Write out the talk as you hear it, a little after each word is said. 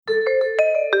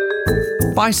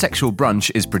Bisexual Brunch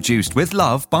is produced with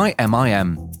love by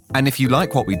MIM. And if you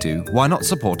like what we do, why not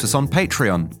support us on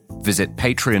Patreon? Visit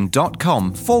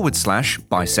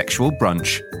patreon.com/bisexual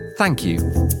brunch. Thank you.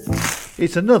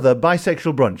 It's another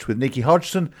Bisexual Brunch with Nikki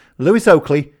Hodgson, Lewis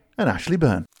Oakley and Ashley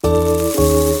Byrne.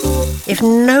 If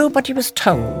nobody was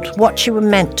told what you were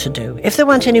meant to do, if there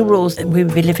weren't any rules, then we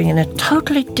would be living in a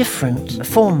totally different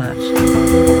format.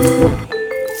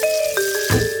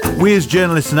 We as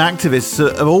journalists and activists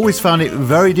have always found it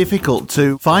very difficult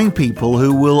to find people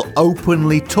who will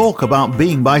openly talk about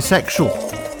being bisexual.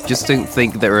 Just don't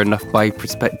think there are enough bi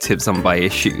perspectives on bi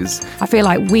issues. I feel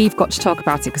like we've got to talk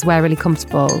about it because we're really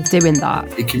comfortable doing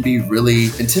that. It can be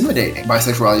really intimidating.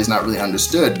 Bisexuality is not really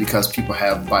understood because people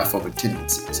have biphobic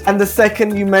tendencies. And the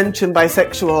second you mention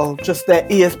bisexual, just their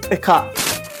ears pick up.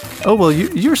 Oh, well,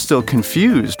 you're still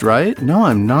confused, right? No,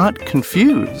 I'm not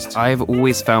confused. I've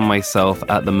always found myself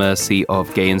at the mercy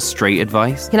of gay and straight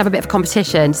advice. You can have a bit of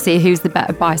competition to see who's the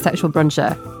better bisexual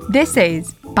bruncher. This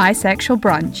is Bisexual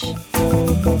Brunch.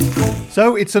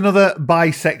 So it's another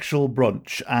Bisexual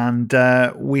Brunch, and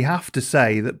we have to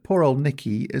say that poor old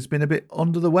Nikki has been a bit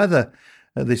under the weather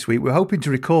this week. We're hoping to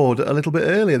record a little bit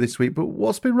earlier this week, but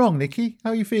what's been wrong, Nikki?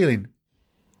 How are you feeling?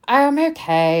 I'm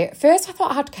okay. First I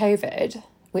thought I had COVID,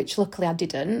 which luckily I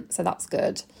didn't, so that's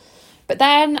good. But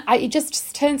then it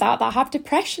just turns out that I have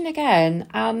depression again,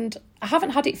 and I haven't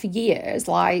had it for years,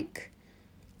 like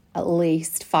at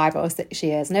least 5 or 6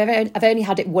 years. And I've only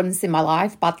had it once in my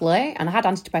life, badly, and I had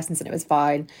antidepressants and it was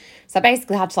fine. So I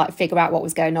basically had to figure out what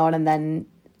was going on, and then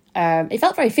it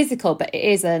felt very physical, but it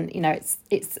isn't.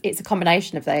 It's a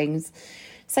combination of things.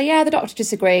 So yeah, the doctor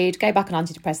just agreed, go back on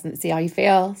antidepressants, see how you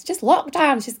feel. It's just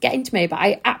lockdown, it's just getting to me, but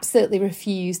I absolutely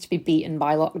refuse to be beaten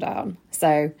by lockdown.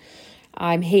 So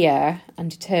I'm here and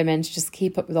determined to just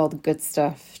keep up with all the good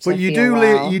stuff. But you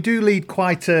do lead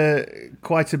quite a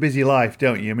busy life,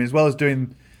 don't you? I mean, as well as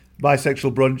doing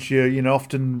Bisexual Brunch, you're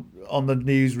often on the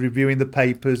news reviewing the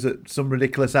papers at some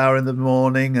ridiculous hour in the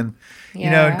morning, and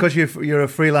because you're a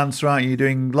freelancer, aren't you? You're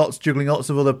doing juggling lots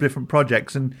of other different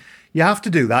projects, and you have to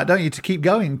do that, don't you, to keep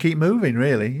going, keep moving,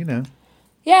 really,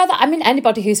 Yeah,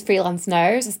 anybody who's freelance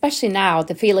knows, especially now,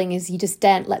 the feeling is you just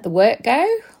don't let the work go,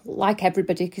 like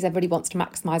everybody, because everybody wants to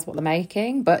maximise what they're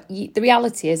making. But the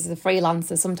reality is, as a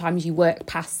freelancer, sometimes you work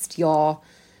past your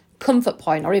comfort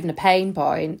point or even a pain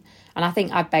point. And I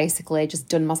think I've basically just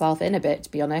done myself in a bit,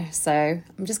 to be honest. So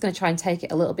I'm just going to try and take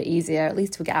it a little bit easier, at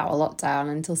least till we get out of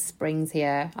lockdown, until spring's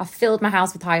here. I've filled my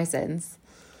house with hyacinths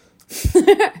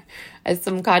as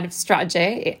some kind of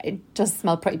strategy. It does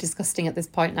smell pretty disgusting at this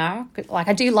point now.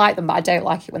 I do like them, but I don't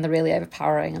like it when they're really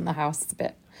overpowering and the house is a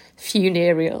bit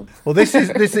funereal. Well, this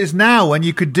is now when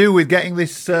you could do with getting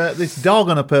this dog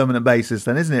on a permanent basis,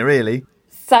 then, isn't it? Really.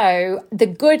 So the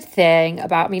good thing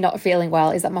about me not feeling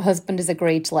well is that my husband has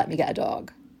agreed to let me get a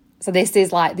dog. So this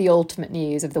is the ultimate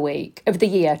news of the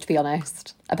year, to be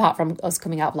honest. Apart from us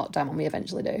coming out of lockdown when we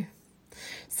eventually do.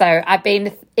 So I've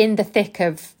been in the thick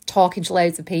of talking to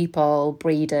loads of people,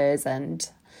 breeders, and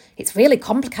it's really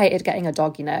complicated getting a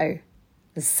dog,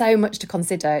 There's so much to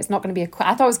consider. It's not going to be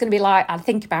I thought it was going to be I'd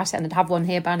think about it and I'd have one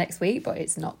here by next week, but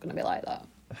it's not going to be like that.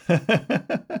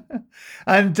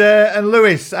 And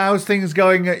Lewis, how's things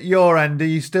going at your end? Are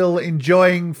you still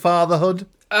enjoying fatherhood?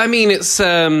 I mean, it's,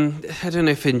 I don't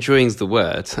know if enjoying's the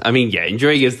word. I mean, yeah,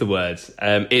 enjoying is the word.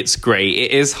 It's great.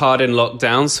 It is hard in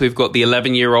lockdown. So we've got the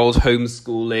 11-year-old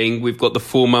homeschooling. We've got the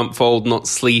 4-month-old not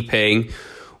sleeping,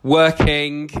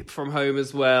 working from home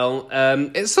as well.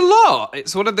 It's a lot.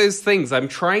 It's one of those things. I'm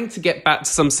trying to get back to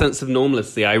some sense of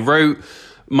normalcy. I wrote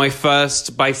my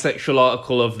first bisexual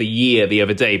article of the year the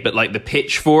other day, but the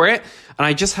pitch for it. And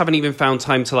I just haven't even found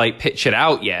time to pitch it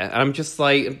out yet. And I'm just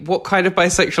what kind of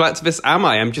bisexual activist am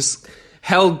I? I'm just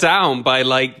held down by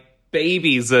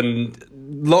babies and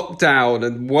lockdown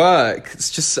and work.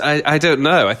 It's just, I don't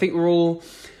know. I think we're all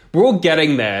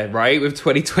getting there, right? With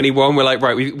 2021, we're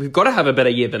right, we've got to have a better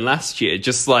year than last year.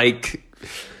 Just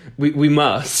we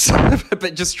must,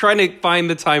 but just trying to find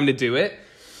the time to do it.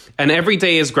 And every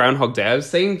day is Groundhog Day. I was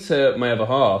saying to my other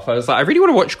half, I was I really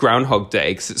want to watch Groundhog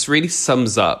Day because it really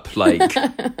sums up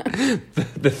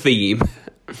the theme.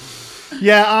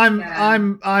 Yeah,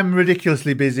 I'm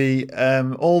ridiculously busy.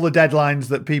 All the deadlines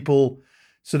that people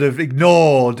sort of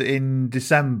ignored in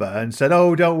December and said,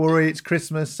 "Oh, don't worry, it's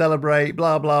Christmas, celebrate,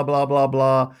 blah blah blah blah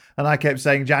blah." And I kept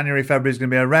saying January, February is going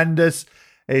to be horrendous.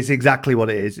 It's exactly what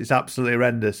it is. It's absolutely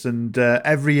horrendous, and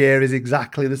every year is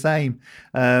exactly the same.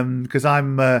 Because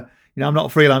I'm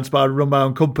not freelance, but I run my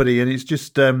own company, and it's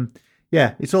just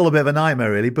it's all a bit of a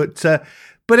nightmare, really. But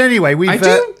anyway, we've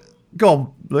go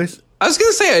on. Lewis? I was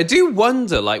going to say, I do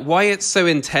wonder, like, why it's so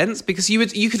intense, because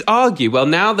you could argue, well,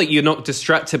 now that you're not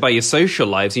distracted by your social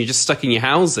lives and you're just stuck in your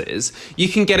houses, you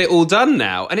can get it all done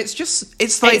now. And it's not.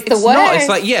 It's like,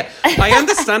 yeah, I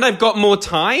understand I've got more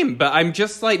time, but I'm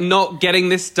just, like, not getting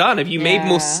this done. Have you made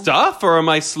more stuff, or am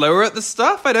I slower at the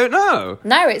stuff? I don't know.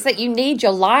 No, it's like you need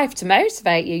your life to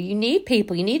motivate you. You need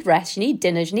people, you need rest, you need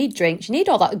dinners, you need drinks, you need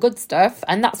all that good stuff.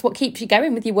 And that's what keeps you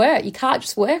going with your work. You can't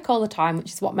just work all the time,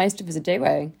 which is what most of us are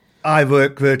doing. I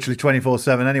work virtually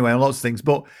 24/7 anyway on lots of things,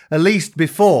 but at least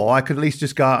before I could at least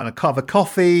just go out and have a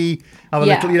coffee, have a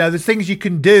little, there's things you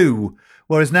can do,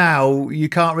 whereas now you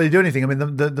can't really do anything. I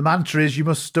mean, the mantra is you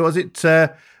must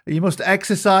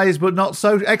exercise, but not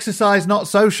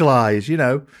socialise,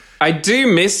 I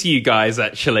do miss you guys,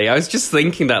 actually. I was just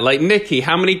thinking that, like, Nikki,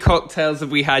 how many cocktails have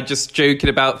we had just joking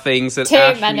about things at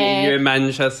Ashley and you in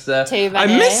Manchester? Too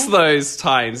many. I miss those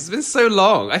times. It's been so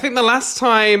long. I think the last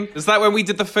time, was that when we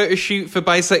did the photo shoot for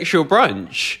Bisexual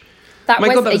Brunch? That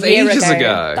was ages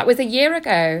ago. That was a year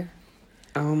ago.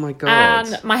 Oh my God.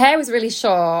 And my hair was really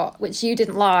short, which you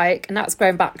didn't like, and that's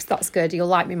grown back, so that's good. You'll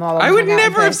like me more. I would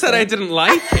never have said I didn't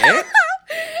like it.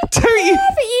 Don't you?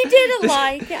 But you didn't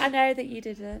like it. I know that you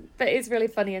didn't. But it's really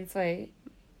funny and sweet.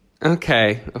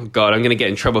 Okay. Oh God, I'm going to get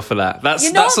in trouble for that.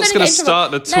 That's what's going to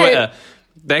start the Twitter. No.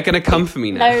 They're going to come for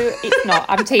me now. No, it's not.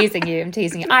 I'm teasing you.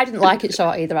 I didn't like it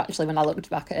short either, actually, when I looked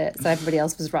back at it. So everybody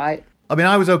else was right. I mean,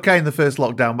 I was okay in the first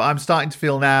lockdown, but I'm starting to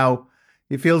feel now,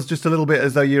 it feels just a little bit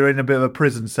as though you're in a bit of a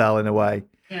prison cell in a way.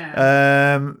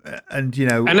 Yeah.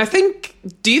 And I think,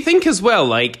 do you think as well,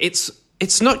 like, it's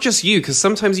not just you, because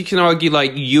sometimes you can argue,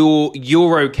 like,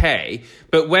 you're okay,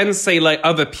 but when, say, like,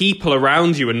 other people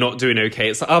around you are not doing okay,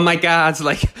 it's like, oh my God,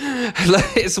 like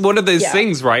it's one of those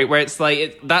things, right, where it's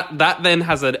like, that then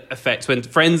has an effect when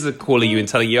friends are calling you and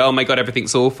telling you, oh my God,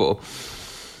 everything's awful.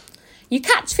 You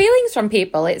catch feelings from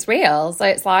people, it's real. So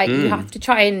it's like you have to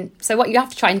try and... So what you have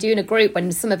to try and do in a group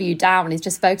when some of you down is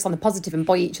just focus on the positive and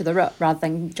buoy each other up rather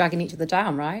than dragging each other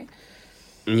down, right?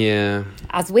 Yeah.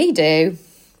 As we do,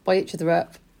 buoy each other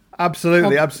up.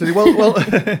 Absolutely. Well,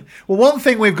 one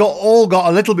thing we've all got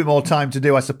a little bit more time to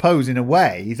do, I suppose, in a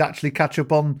way, is actually catch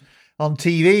up on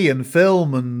TV and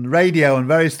film and radio and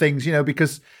various things,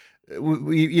 because...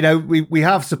 We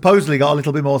have supposedly got a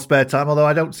little bit more spare time, although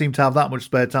I don't seem to have that much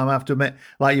spare time, I have to admit,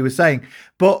 like you were saying.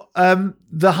 But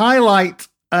the highlight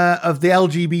of the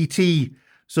LGBT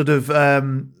sort of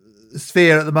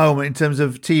sphere at the moment in terms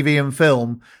of TV and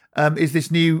film is this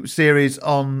new series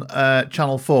on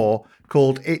Channel 4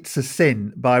 called It's a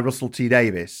Sin by Russell T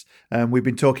Davies. We've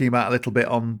been talking about a little bit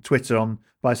on Twitter, on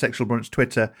Bisexual Brunch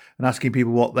Twitter, and asking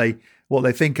people what they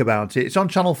think about it. It's on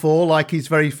Channel 4, like his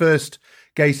very first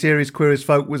gay series Queer as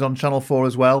Folk was on Channel 4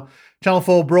 as well. Channel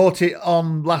 4 brought it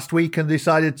on last week and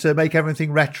decided to make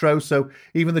everything retro, so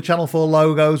even the Channel 4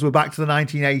 logos were back to the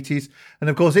 1980s. And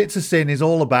of course, It's a Sin is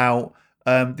all about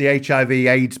the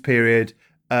HIV/AIDS period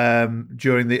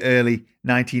during the early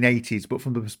 1980s, but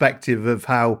from the perspective of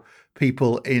how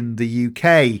people in the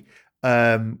UK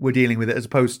were dealing with it, as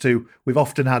opposed to, we've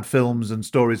often had films and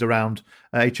stories around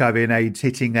HIV and AIDS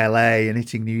hitting LA and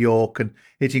hitting New York and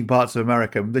hitting parts of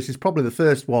America. This is probably the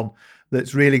first one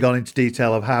that's really gone into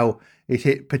detail of how it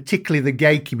hit particularly the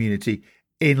gay community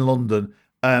in London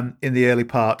in the early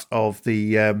part of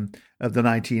the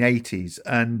 1980s.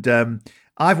 And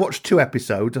I've watched 2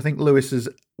 episodes. I think Lewis has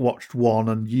watched 1,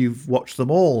 and you've watched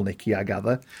them all, Nikki, I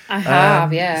gather. I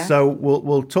have, yeah. So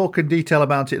we'll talk in detail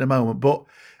about it in a moment. But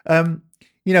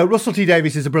Russell T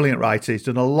Davies is a brilliant writer. He's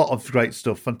done a lot of great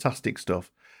stuff, fantastic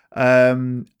stuff.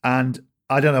 And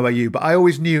I don't know about you, but I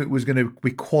always knew it was going to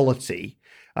be quality,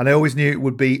 and I always knew it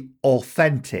would be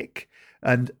authentic.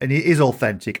 And it is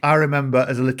authentic. I remember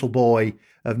as a little boy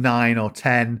of 9 or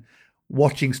 10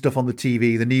 watching stuff on the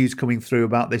TV, the news coming through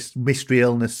about this mystery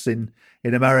illness in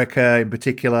America in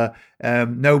particular.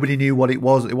 Nobody knew what it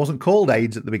was. It wasn't called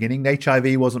AIDS at the beginning.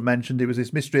 HIV wasn't mentioned. It was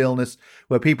this mystery illness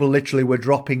where people literally were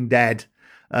dropping dead.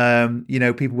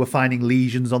 People were finding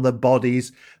lesions on their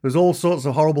bodies. There was all sorts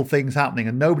of horrible things happening,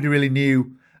 and nobody really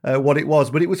knew what it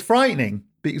was. But it was frightening.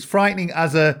 It was frightening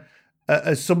as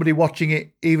somebody watching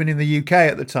it, even in the UK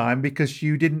at the time, because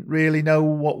you didn't really know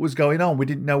what was going on. We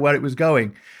didn't know where it was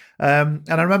going. And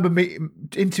I remember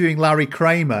interviewing Larry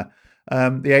Kramer,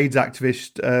 the AIDS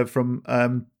activist from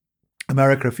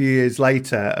America a few years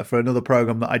later for another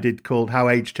program that I did called How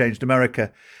AIDS Changed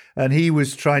America. And he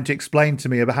was trying to explain to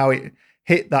me about how it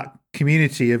hit that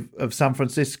community of San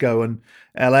Francisco and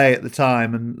LA at the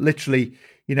time. And literally,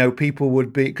 people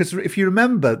would be... Because if you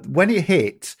remember, when it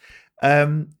hit,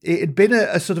 it had been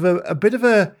a sort of a bit of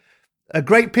a a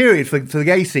great period for the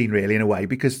gay scene, really, in a way,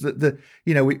 because they'd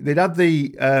had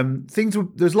the things.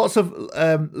 There's lots of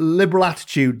liberal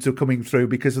attitudes are coming through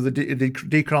because of the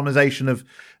decriminalisation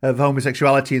of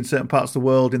homosexuality in certain parts of the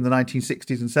world in the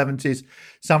 1960s and 70s.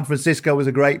 San Francisco was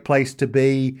a great place to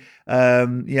be.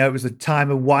 It was the time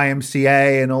of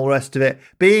YMCA and all the rest of it.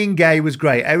 Being gay was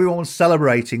great. Everyone was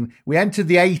celebrating. We entered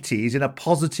the 80s in a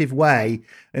positive way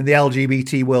in the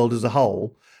LGBT world as a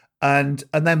whole. And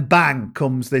then bang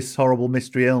comes this horrible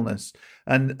mystery illness,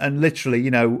 and literally,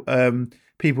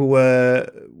 people were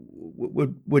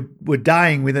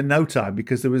dying within no time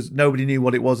because nobody knew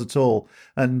what it was at all,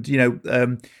 and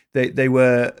they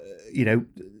were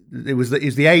it was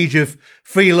the age of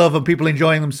free love and people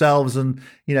enjoying themselves, and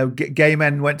gay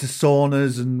men went to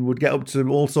saunas and would get up to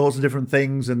all sorts of different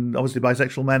things, and obviously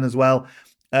bisexual men as well.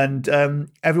 And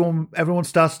everyone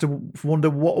starts to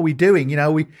wonder, what are we doing?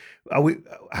 Is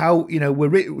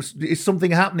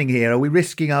something happening here? Are we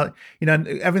risking our,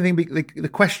 everything? The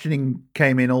questioning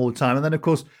came in all the time, and then of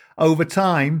course over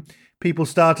time people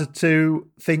started to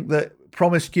think that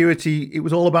promiscuity, it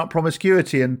was all about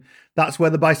promiscuity, and that's where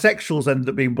the bisexuals ended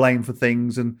up being blamed for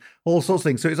things and all sorts of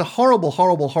things. So it's a horrible,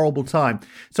 horrible, horrible time.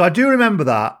 So I do remember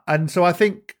that, and so I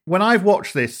think when I've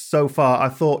watched this so far, I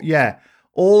thought, yeah,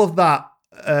 all of that.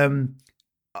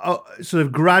 Sort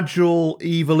of gradual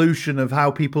evolution of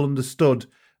how people understood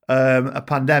a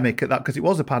pandemic at that, because it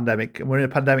was a pandemic, and we're in a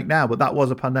pandemic now, but that was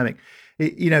a pandemic.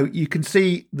 You can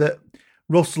see that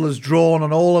Russell has drawn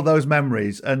on all of those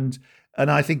memories, and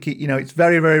I think it's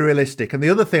very, very realistic. And the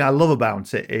other thing I love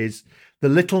about it is the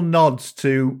little nods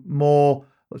to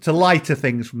lighter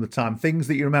things from the time, things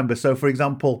that you remember. So, for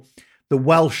example, the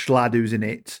Welsh lad who's in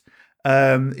it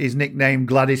is nicknamed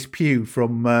Gladys Pugh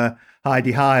from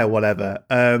Heidi High or whatever,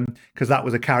 because that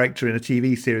was a character in a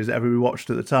TV series that everybody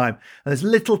watched at the time. And there's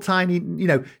little tiny,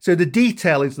 so the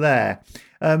detail is there.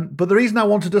 But the reason I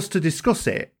wanted us to discuss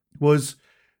it was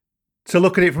to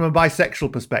look at it from a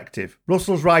bisexual perspective.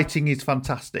 Russell's writing is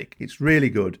fantastic. It's really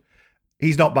good.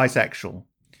 He's not bisexual.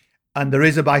 And there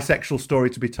is a bisexual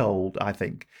story to be told, I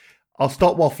think. I'll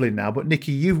stop waffling now, but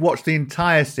Nikki, you've watched the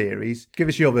entire series. Give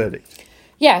us your verdict.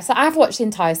 Yeah, so I've watched the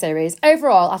entire series.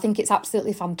 Overall, I think it's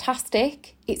absolutely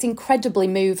fantastic. It's incredibly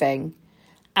moving.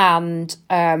 And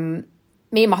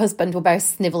me and my husband were both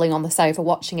snivelling on the sofa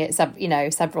watching it,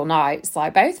 several nights.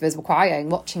 Like, both of us were crying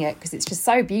watching it because it's just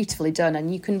so beautifully done.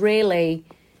 And you can really...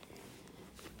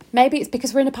 Maybe it's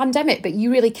because we're in a pandemic, but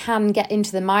you really can get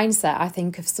into the mindset, I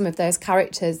think, of some of those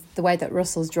characters, the way that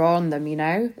Russell's drawn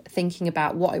them, thinking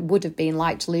about what it would have been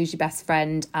like to lose your best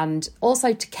friend, and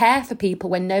also to care for people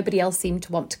when nobody else seemed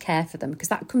to want to care for them, because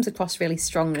that comes across really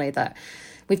strongly, that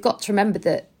we've got to remember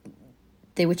that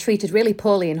they were treated really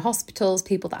poorly in hospitals,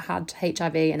 people that had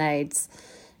HIV and AIDS.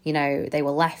 They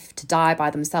were left to die by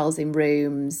themselves in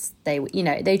rooms.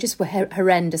 They just were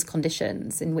horrendous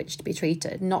conditions in which to be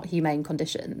treated, not humane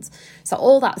conditions. So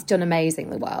all that's done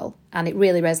amazingly well, and it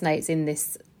really resonates in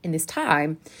this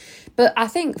time. But I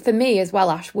think for me as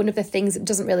well, Ash, one of the things that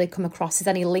doesn't really come across is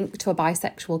any link to a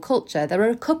bisexual culture. There are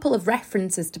a couple of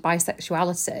references to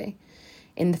bisexuality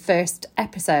in the first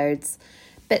episodes,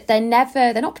 but they're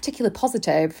not particularly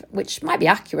positive, which might be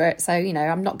accurate. So,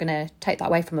 I'm not going to take that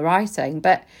away from the writing,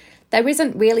 but there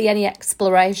isn't really any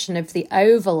exploration of the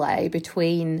overlay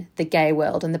between the gay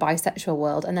world and the bisexual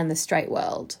world and then the straight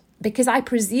world. Because I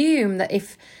presume that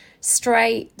if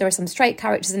there are some straight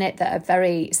characters in it that are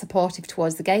very supportive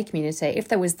towards the gay community, if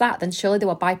there was that, then surely there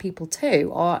were bi people too.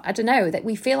 Or, I don't know, that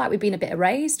we feel like we've been a bit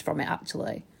erased from it,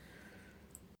 actually.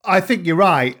 I think you're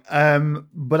right,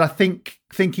 but I think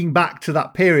thinking back to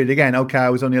that period again, okay,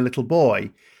 I was only a little boy,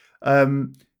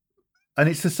 and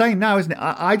it's the same now, isn't it?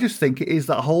 I just think it is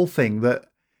that whole thing that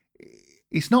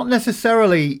it's not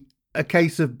necessarily a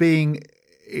case of being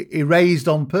erased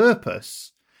on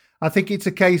purpose. I think it's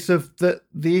a case of that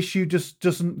the issue just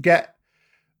doesn't get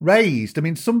raised. I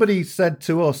mean, somebody said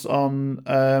to us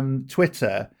on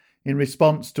Twitter in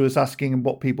response to us asking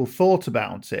what people thought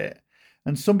about it.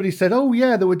 And somebody said, "Oh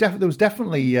yeah, there was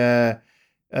definitely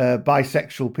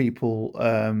bisexual people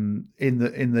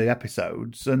in the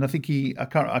episodes." And I think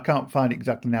I can't find it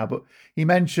exactly now, but he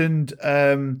mentioned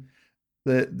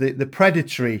the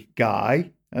predatory guy,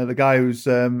 the guy who's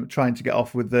trying to get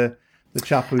off with the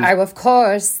chap who's... Oh, of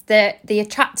course, the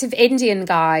attractive Indian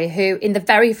guy who in the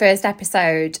very first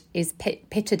episode is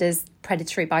pitted as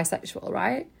predatory bisexual,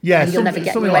 right? Yeah, and you'll never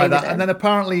get something away like that. with it. And then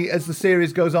apparently, as the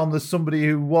series goes on, there's somebody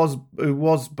who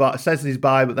says he's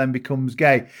bi, but then becomes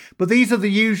gay. But these are the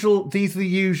usual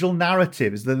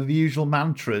narratives, the usual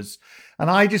mantras. And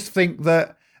I just think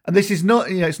that, and this is not,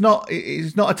 it's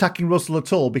not attacking Russell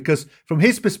at all, because from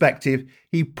his perspective,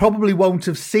 he probably won't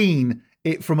have seen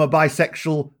it from a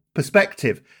bisexual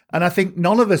perspective. And I think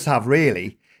none of us have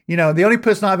really. The only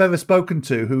person I've ever spoken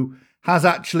to who has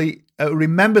actually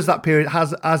remembers that period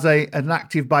as an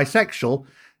active bisexual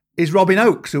is Robin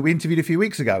Oakes, who we interviewed a few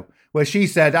weeks ago, where she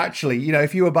said, actually,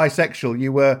 if you were bisexual,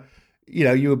 you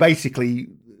were basically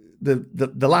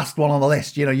the last one on the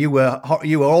list. You were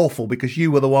awful because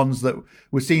you were the ones that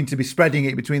were seen to be spreading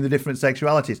it between the different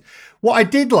sexualities. What I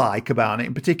did like about it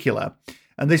in particular,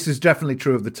 and this is definitely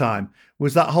true of the time,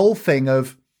 was that whole thing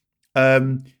of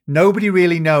nobody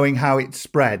really knowing how it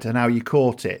spread and how you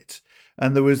caught it.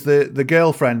 And there was the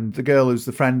girlfriend, the girl who's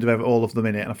the friend of all of them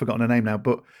in it, and I've forgotten her name now,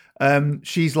 but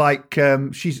she's like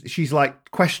she's like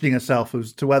questioning herself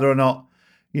as to whether or not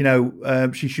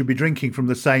she should be drinking from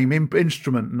the same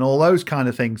instrument and all those kind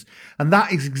of things. And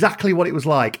that is exactly what it was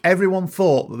like. Everyone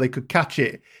thought that they could catch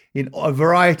it in a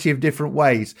variety of different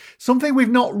ways. Something we've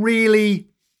not really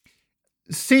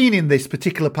seen in this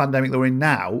particular pandemic that we're in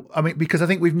now. I mean, because I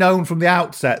think we've known from the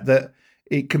outset that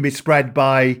it can be spread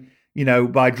by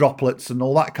droplets and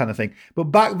all that kind of thing. But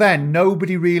back then,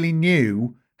 nobody really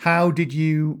knew how did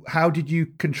you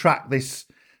contract this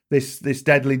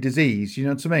deadly disease. You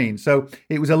know what I mean? So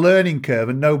it was a learning curve,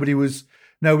 and nobody was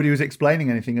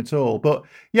explaining anything at all. But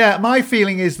yeah, my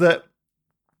feeling is that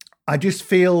I just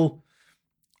feel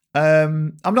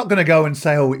I'm not going to go and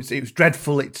say, oh, it was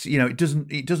dreadful. It's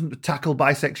it doesn't tackle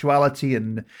bisexuality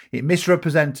and it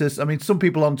misrepresents us. I mean, some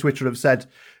people on Twitter have said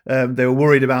they were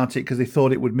worried about it because they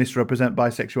thought it would misrepresent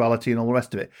bisexuality and all the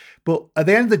rest of it. But at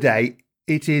the end of the day,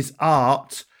 it is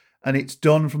art. And it's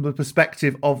done from the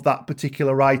perspective of that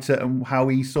particular writer and how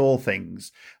he saw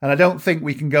things. And I don't think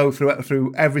we can go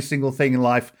through every single thing in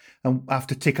life and have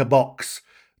to tick a box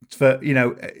for,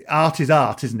 art is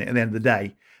art, isn't it, at the end of the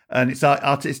day? And it's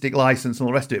artistic license and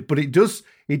all the rest of it. But it does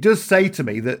say to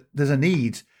me that there's a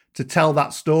need to tell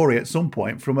that story at some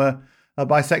point from a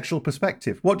bisexual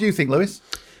perspective. What do you think, Lewis?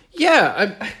 Yeah,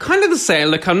 I'm kind of the same.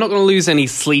 Look, I'm not going to lose any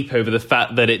sleep over the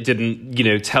fact that it didn't,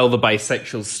 tell the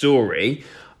bisexual story.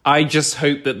 I just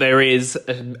hope that there is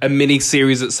a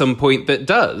mini-series at some point that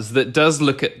does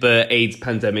look at the AIDS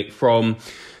pandemic from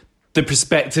the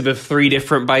perspective of 3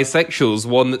 different bisexuals,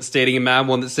 one that's dating a man,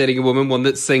 one that's dating a woman, one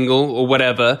that's single or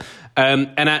whatever, and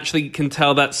actually can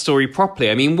tell that story properly.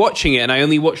 I mean, watching it, and I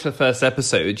only watched the first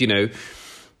episode, it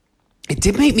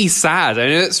did make me sad. I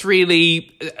know it's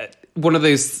really one of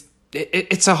those,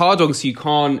 it's a hard one because you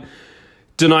can't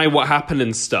deny what happened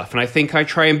and stuff. And I think I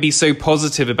try and be so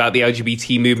positive about the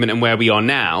LGBT movement and where we are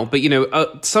now. But,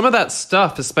 some of that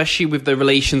stuff, especially with the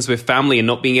relations with family and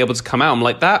not being able to come out, I'm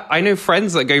like that. I know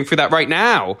friends that are going through that right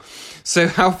now. So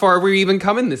how far are we even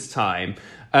coming this time?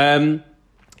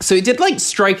 So it did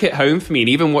strike it home for me. And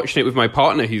even watching it with my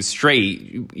partner who's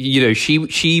straight,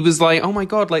 she was like, oh my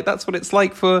God, that's what it's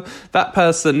like for that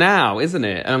person now, isn't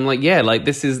it? And I'm like, yeah,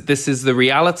 this is the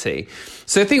reality.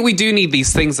 So I think we do need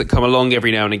these things that come along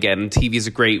every now and again. And TV is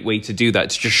a great way to do that,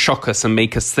 to just shock us and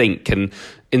make us think and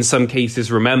in some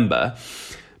cases remember.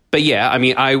 But yeah, I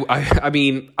mean, I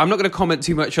mean, I'm not going to comment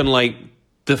too much on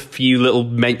the few little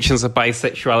mentions of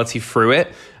bisexuality through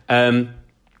it.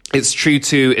 It's true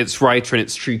to its writer and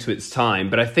it's true to its time.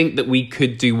 But I think that we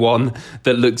could do one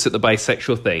that looks at the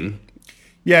bisexual thing.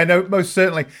 Yeah, no, most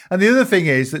certainly. And the other thing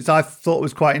is that I thought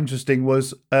was quite interesting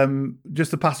was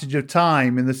just the passage of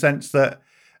time, in the sense that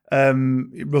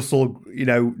Russell,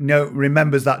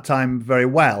 remembers that time very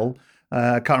well.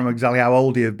 I can't remember exactly how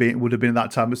old he would have been at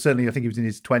that time, but certainly I think he was in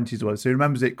his 20s or whatever, so he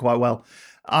remembers it quite well.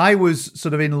 I was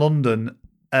sort of in London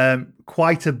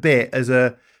quite a bit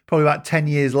probably about 10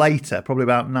 years later, probably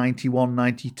about 91,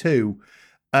 92.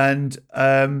 And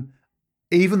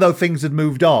even though things had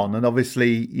moved on and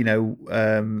obviously,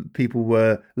 people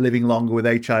were living longer with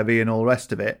HIV and all the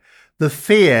rest of it, the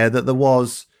fear that there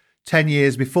was 10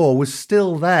 years before was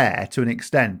still there to an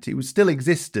extent. It was still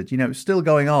existed, it was still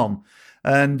going on.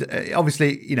 And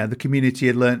obviously, the community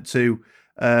had learnt to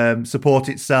support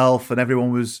itself, and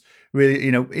everyone was really,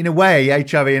 in a way,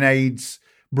 HIV and AIDS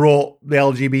brought the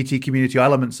LGBT community,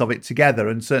 elements of it together,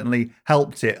 and certainly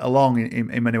helped it along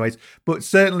in many ways. But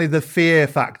certainly the fear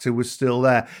factor was still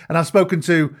there. And I've spoken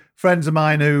to friends of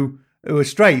mine who are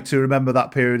straight who remember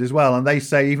that period as well, and they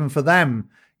say even for them,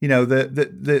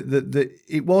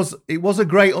 it was a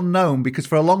great unknown, because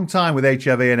for a long time with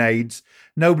HIV and AIDS,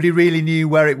 nobody really knew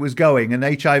where it was going,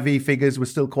 and HIV figures were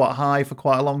still quite high for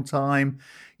quite a long time.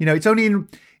 It's only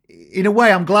in a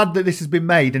way, I'm glad that this has been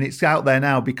made and it's out there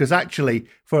now, because actually,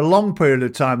 for a long period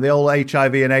of time, the whole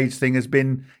HIV and AIDS thing has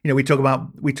been, we talk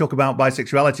about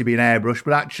bisexuality being airbrushed,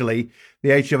 but actually, the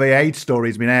HIV AIDS story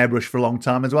has been airbrushed for a long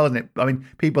time as well, isn't it? I mean,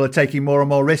 people are taking more and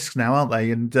more risks now, aren't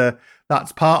they? And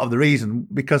that's part of the reason,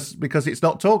 because it's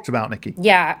not talked about, Nikki.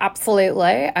 Yeah,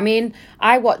 absolutely. I mean,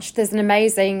 there's an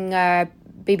amazing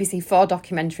BBC4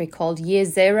 documentary called Year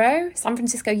Zero, San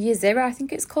Francisco Year Zero, I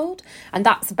think it's called. And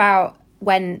that's about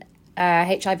when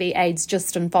HIV AIDS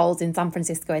just unfolds in San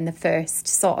Francisco in the first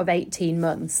sort of 18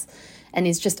 months. And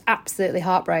is just absolutely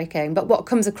heartbreaking. But what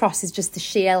comes across is just the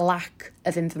sheer lack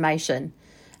of information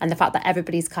and the fact that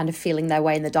everybody's kind of feeling their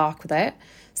way in the dark with it.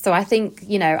 So I think,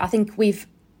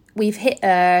 we've hit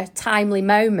a timely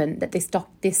moment that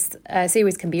this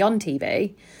series can be on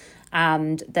TV,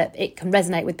 and that it can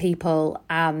resonate with people,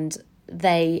 and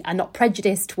they are not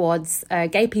prejudiced towards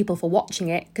gay people for watching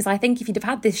it. Because I think if you'd have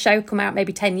had this show come out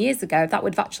maybe 10 years ago, that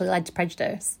would have actually led to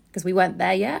prejudice, because we weren't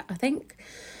there yet, I think,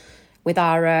 with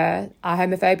our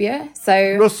homophobia.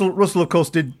 So Russell, of course,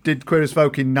 did Queer as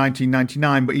Folk in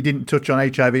 1999, but he didn't touch on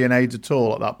HIV and AIDS at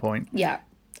all at that point. Yeah.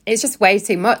 It's just way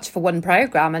too much for one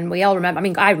programme, and we all remember,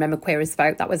 I remember Queer as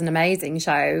Folk. That was an amazing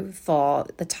show for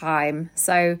the time.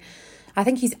 So I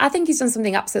think he's done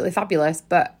something absolutely fabulous,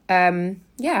 but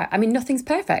nothing's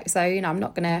perfect. So, I'm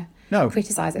not going to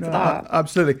criticise it for that.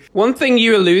 Absolutely. One thing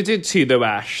you alluded to, though,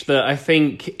 Ash, that I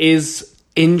think is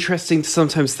interesting to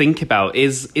sometimes think about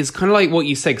is kind of like what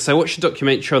you said, because I watched a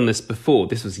documentary on this before.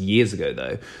 This was years ago,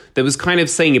 though, that was kind of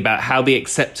saying about how the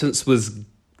acceptance was,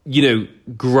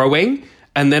 growing.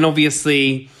 And then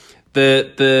obviously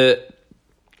the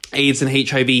AIDS and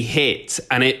HIV hit,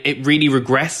 and it really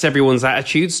regressed everyone's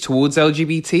attitudes towards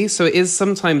LGBT. So it is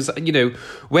sometimes,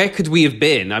 where could we have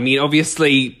been? I mean,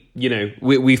 obviously,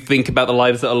 we think about the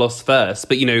lives that are lost first,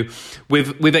 but,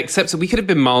 we've accepted we could have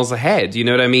been miles ahead. You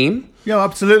know what I mean? Yeah,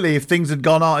 absolutely. If things had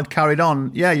gone on and carried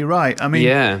on, yeah, you're right. I mean,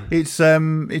 it's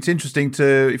interesting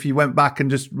if you went back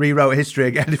and just rewrote history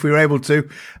again, if we were able to,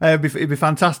 it'd be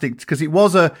fantastic, because it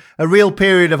was a real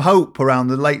period of hope around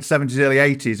the late 70s, early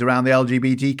 80s around the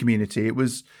LGBT community. It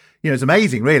was, it's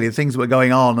amazing, really, the things that were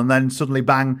going on, and then suddenly,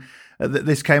 bang,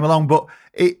 this came along. But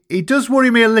it does worry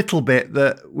me a little bit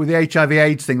that with the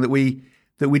HIV/AIDS thing that we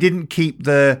didn't keep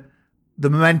the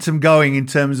momentum going in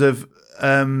terms of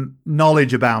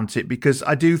knowledge about it, because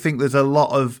I do think there's a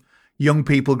lot of young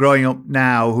people growing up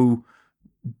now who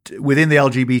within the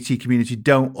LGBT community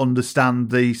don't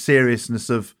understand the seriousness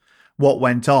of what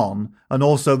went on, and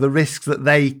also the risks that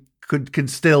they can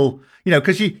still,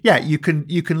 because you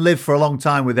can live for a long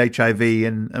time with HIV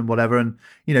and whatever, and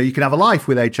you can have a life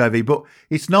with HIV, but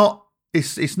it's not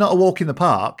a walk in the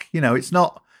park. It's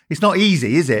not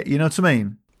easy, is it? You know what I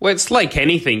mean? Well, it's like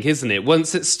anything, isn't it?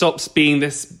 Once it stops being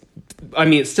this, I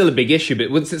mean, it's still a big issue,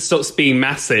 but once it stops being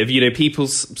massive, people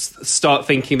start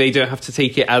thinking they don't have to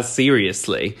take it as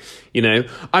seriously, I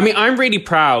mean, I'm really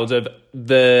proud of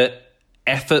the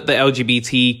effort the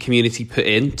LGBT community put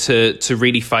in to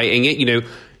really fighting it.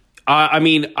 I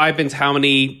mean, I've been to how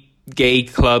many gay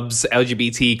clubs,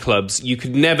 LGBT clubs? You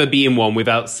could never be in one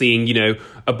without seeing,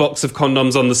 a box of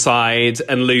condoms on the side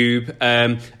and lube.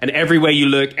 And everywhere you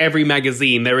look, every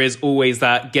magazine, there is always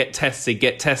that get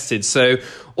tested. So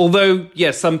although,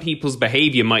 some people's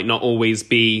behavior might not always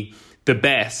be the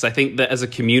best, I think that as a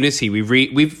community, we've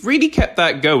really kept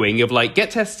that going of like,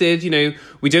 get tested,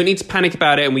 we don't need to panic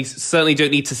about it, and we certainly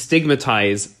don't need to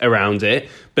stigmatize around it,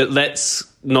 but let's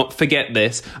not forget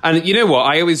this. And you know what?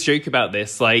 I always joke about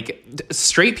this, like,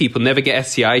 straight people never get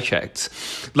STI checked.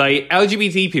 Like,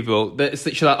 LGBT people, it's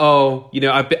literally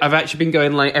like, I've actually been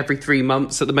going like every 3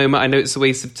 months at the moment. I know it's a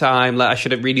waste of time. Like, I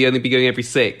should really only be going every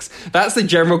 6. That's the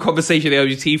general conversation on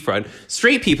the LGBT front.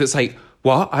 Straight people, it's like,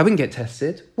 what? I wouldn't get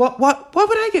tested. What? Why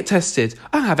would I get tested?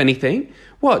 I don't have anything.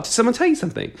 What? Did someone tell you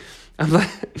something? I'm like,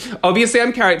 obviously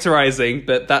I'm characterizing,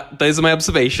 but those are my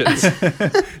observations.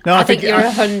 No, I think you're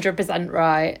 100%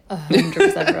 right.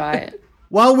 100% right.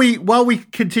 While we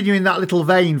continue in that little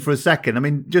vein for a second, I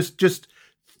mean, just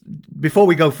before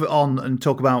we go on and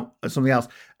talk about something else,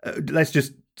 let's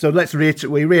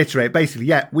reiterate.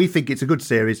 Basically, we think it's a good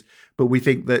series, but we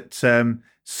think that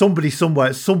somebody somewhere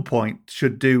at some point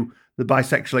should do the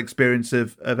bisexual experience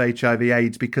of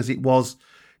HIV/AIDS, because it was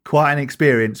quite an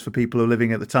experience for people who were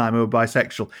living at the time who were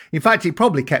bisexual. In fact, it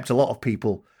probably kept a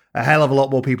hell of a lot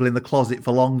more people in the closet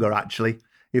for longer, actually,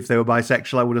 if they were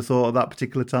bisexual, I would have thought, at that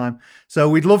particular time. So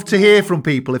we'd love to hear from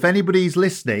people. If anybody's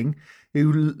listening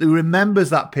who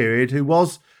remembers that period, who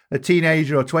was a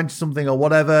teenager or 20-something or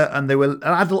whatever, and they were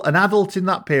an adult in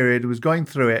that period who was going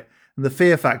through it, and the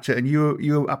fear factor, and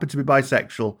you happen to be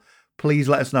bisexual, please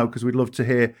let us know, because we'd love to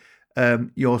hear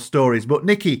your stories. But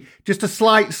Nikki, just a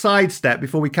slight sidestep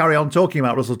before we carry on talking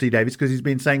about Russell T Davies, because he's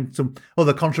been saying some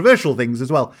other controversial things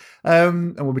as well,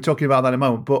 and we'll be talking about that in a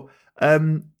moment. But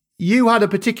you had a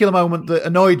particular moment that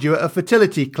annoyed you at a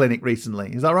fertility clinic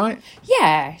recently. Is that right?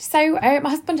 Yeah. So my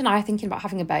husband and I are thinking about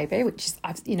having a baby, which is,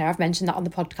 I've mentioned that on the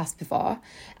podcast before.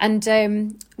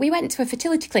 And we went to a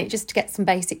fertility clinic just to get some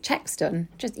basic checks done,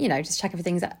 just check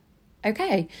everything's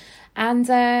okay. And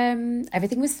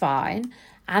everything was fine.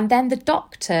 And then the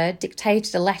doctor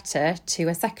dictated a letter to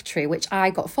a secretary, which I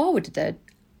got forwarded.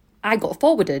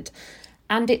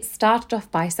 And it started off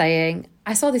by saying,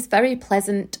 I saw this very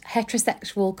pleasant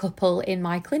heterosexual couple in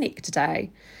my clinic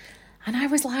today. And I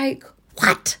was like,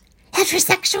 what?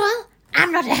 Heterosexual?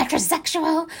 I'm not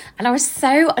heterosexual. And I was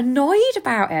so annoyed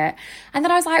about it. And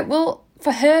then I was like, well,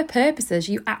 for her purposes,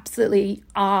 you absolutely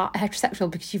are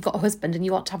heterosexual because you've got a husband and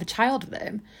you want to have a child with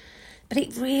him. But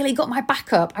it really got my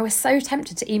back up. I was so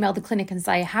tempted to email the clinic and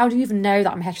say, how do you even know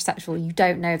that I'm heterosexual? You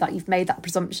don't know that. You've made that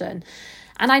presumption.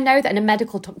 And I know that in a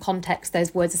medical context,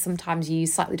 those words are sometimes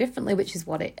used slightly differently, which is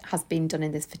what it has been done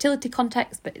in this fertility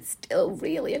context, but it still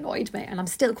really annoyed me. And I'm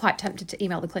still quite tempted to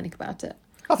email the clinic about it.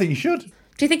 I think you should.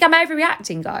 Do you think I'm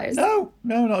overreacting, guys? No,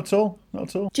 not at all. Not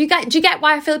at all. Do you get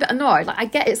why I feel a bit annoyed? Like, I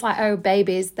get it's like, oh,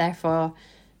 babies, therefore...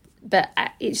 But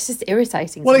it's just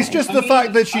irritating. Well, it's just the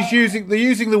fact that they're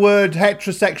using the word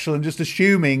heterosexual and just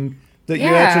assuming that you're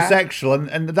heterosexual.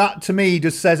 And that, to me,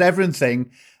 just says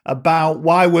everything about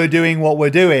why we're doing what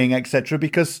we're doing, etc.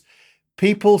 Because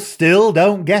people still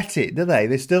don't get it, do they?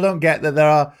 They still don't get that there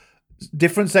are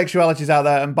different sexualities out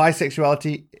there and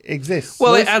bisexuality exists.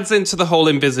 Well, it adds into the whole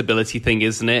invisibility thing,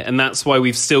 isn't it? And that's why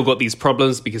we've still got these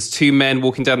problems, because two men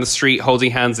walking down the street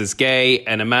holding hands is gay,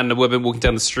 and a man and a woman walking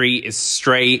down the street is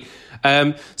straight.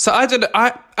 So I don't know.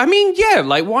 I mean, yeah,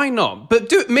 like, why not?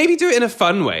 But maybe do it in a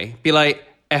fun way. Be like,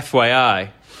 FYI.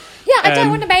 Yeah, I don't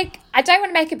want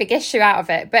to make a big issue out of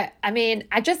it, but I mean,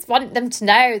 I just want them to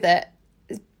know that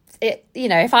it,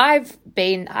 if I've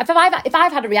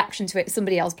had a reaction to it,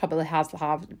 somebody else probably has.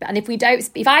 And if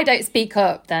I don't speak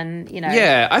up, then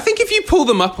Yeah, I think if you pull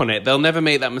them up on it, they'll never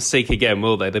make that mistake again,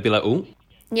 will they? They'll be like, oh.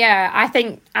 Yeah, I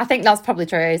think that's probably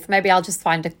true. So maybe I'll just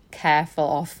find a careful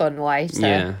or fun way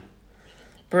to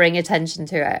bring attention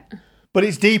to it. But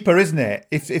it's deeper, isn't it?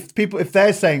 If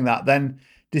they're saying that, then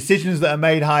decisions that are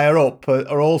made higher up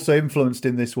are also influenced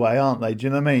in this way, aren't they? Do you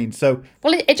know what I mean? So,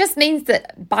 well, it just means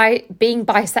that being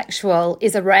bisexual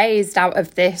is erased out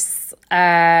of this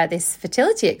this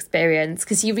fertility experience,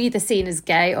 because you're either seen as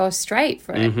gay or straight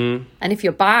for it. Mm-hmm. And if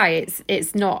you're bi,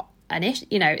 it's not an issue.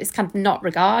 It's kind of not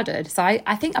regarded. So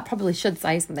I think I probably should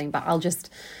say something, but I'll just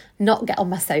not get on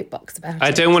my soapbox about it.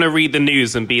 I don't want to read the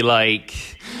news and be like,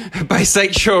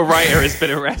 bisexual writer has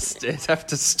been arrested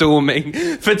after storming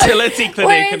fertility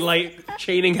clinic and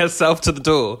chaining herself to the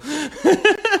door.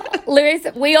 Lewis,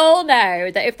 we all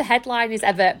know that if the headline is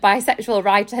ever bisexual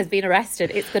writer has been arrested,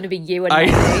 it's going to be you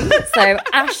and me. So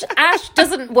Ash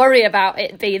doesn't worry about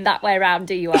it being that way around,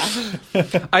 do you, Ash?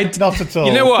 Not at all.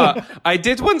 You know what? I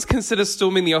did once consider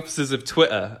storming the offices of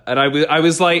Twitter, and I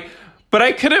was like, but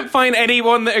I couldn't find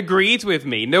anyone that agreed with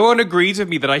me. No one agreed with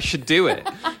me that I should do it.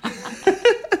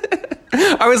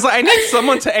 I was like, I need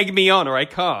someone to egg me on, or I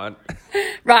can't.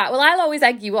 Right, well, I'll always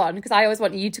egg you on, because I always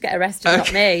want you to get arrested,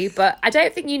 not me. But I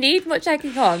don't think you need much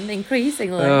egging on,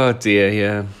 increasingly. Oh, dear,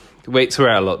 yeah. Wait till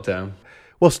we're out of lockdown.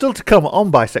 Well, still to come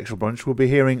on Bisexual Brunch, we'll be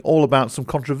hearing all about some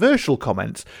controversial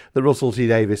comments that Russell T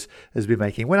Davies has been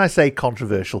making. When I say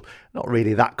controversial, not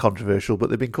really that controversial, but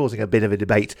they've been causing a bit of a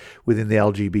debate within the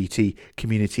LGBT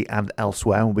community and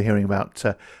elsewhere. We'll be hearing about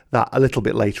that a little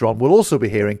bit later on. We'll also be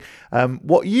hearing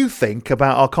what you think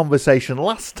about our conversation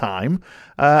last time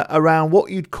around what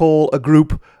you'd call a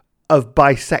group of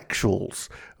bisexuals.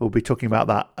 We'll be talking about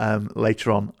that later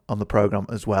on the programme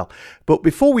as well. But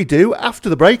before we do, after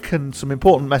the break, and some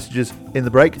important messages in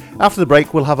the break, after the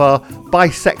break we'll have our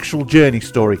bisexual journey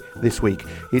story this week.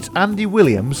 It's Andy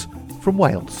Williams from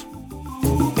Wales.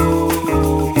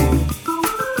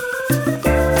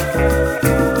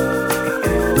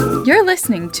 You're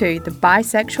listening to the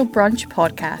Bisexual Brunch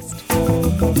podcast.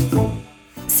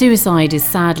 Suicide is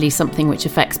sadly something which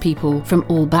affects people from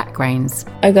all backgrounds.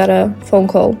 I got a phone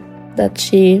call that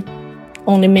she,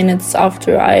 only minutes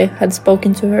after I had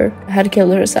spoken to her, had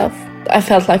killed herself. I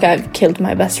felt like I've killed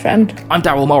my best friend. I'm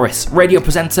Daryl Morris, radio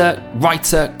presenter,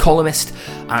 writer, columnist,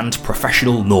 and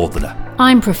professional northerner.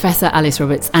 I'm Professor Alice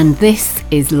Roberts, and this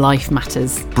is Life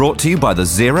Matters. Brought to you by the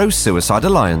Zero Suicide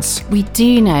Alliance. We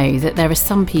do know that there are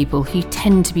some people who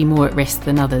tend to be more at risk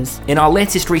than others. In our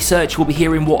latest research, we'll be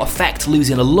hearing what effect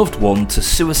losing a loved one to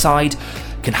suicide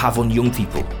can have on young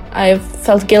people. I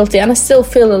felt guilty, and I still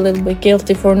feel a little bit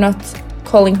guilty for not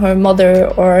calling her mother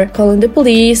or calling the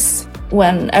police.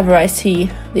 Whenever I see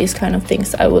these kind of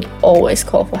things, I would always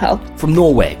call for help. From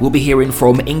Norway, we'll be hearing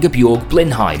from Ingebjørg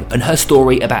Blindheim and her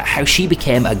story about how she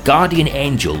became a guardian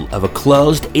angel of a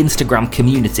closed Instagram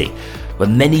community where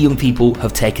many young people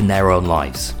have taken their own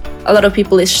lives. A lot of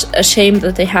people is ashamed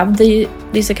that they have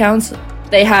these accounts.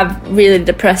 They have really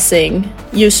depressing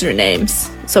usernames,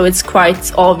 so it's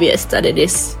quite obvious that it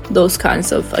is those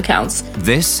kinds of accounts.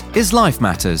 This is Life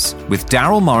Matters with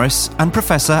Daryl Morris and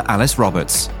Professor Alice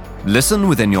Roberts. Listen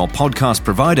within your podcast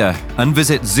provider and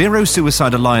visit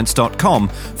ZeroSuicideAlliance.com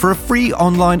for a free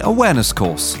online awareness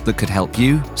course that could help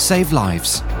you save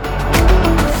lives.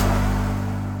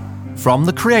 From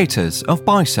the creators of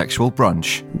Bisexual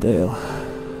Brunch. Dale,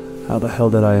 how the hell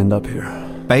did I end up here?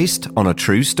 Based on a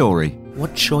true story.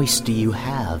 What choice do you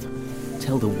have?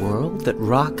 Tell the world that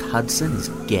Rock Hudson is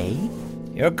gay?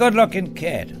 You're a good-looking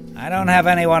kid. I don't have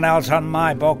anyone else on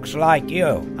my books like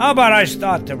you. How about I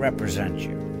start to represent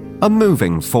you? A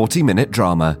moving 40-minute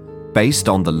drama based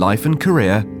on the life and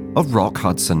career of Rock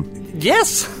Hudson.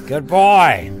 Yes! Good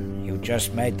boy. You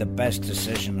just made the best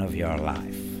decision of your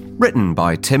life. Written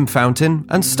by Tim Fountain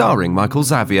and starring Michael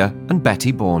Xavier and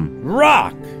Betty Bourne.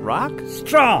 Rock! Rock?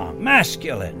 Strong,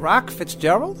 masculine. Rock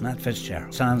Fitzgerald? Not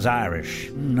Fitzgerald. Sounds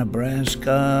Irish.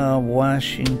 Nebraska,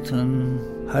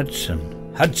 Washington,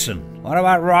 Hudson. Hudson. What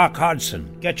about Rock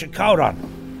Hudson? Get your coat on.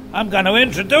 I'm going to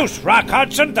introduce Rock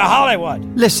Hudson to Hollywood.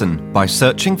 Listen by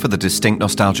searching for the Distinct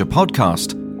Nostalgia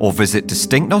podcast or visit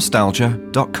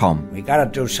distinctnostalgia.com. We got to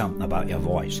do something about your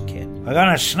voice, kid. We're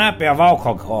going to snap your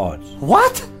vocal cords.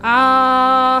 What?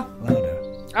 Louder.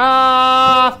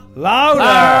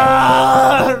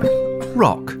 Louder.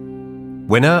 Rock.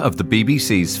 Winner of the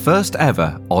BBC's first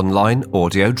ever online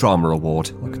audio drama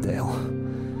award. Look, Dale,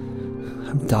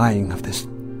 I'm dying of this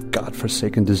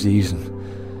godforsaken disease,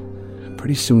 and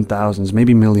pretty soon thousands,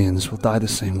 maybe millions, will die the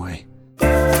same way.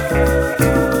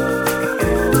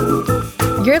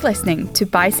 You're listening to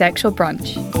Bisexual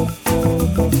Brunch.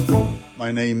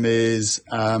 My name is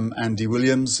Andy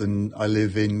Williams, and I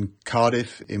live in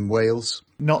Cardiff in Wales.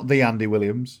 Not the Andy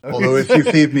Williams. Although if you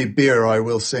feed me beer, I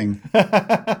will sing.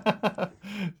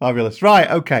 Fabulous. Right,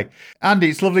 okay. Andy,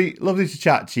 it's lovely to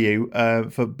chat to you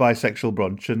for Bisexual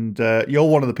Brunch. And you're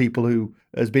one of the people who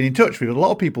has been in touch with us. A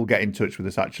lot of people get in touch with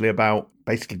us, actually, about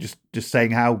basically just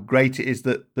saying how great it is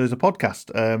that there's a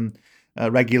podcast, a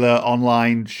regular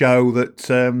online show that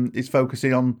is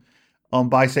focusing on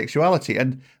bisexuality.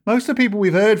 And most of the people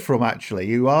we've heard from,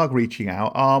 actually, who are reaching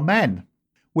out are men,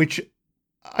 which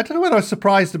I don't know whether I was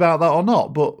surprised about that or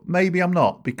not, but maybe I'm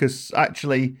not, because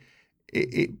actually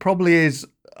it probably is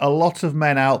a lot of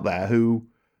men out there who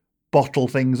bottle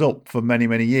things up for many,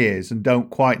 many years and don't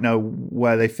quite know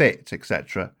where they fit,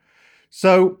 etc.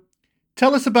 So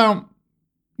tell us about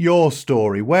your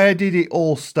story. Where did it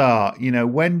all start? You know,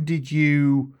 when did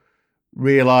you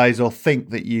realise or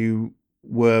think that you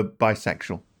were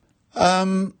bisexual?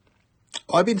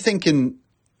 I've been thinking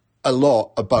a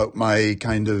lot about my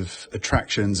kind of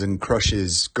attractions and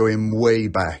crushes going way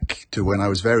back to when I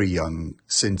was very young,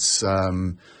 since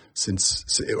over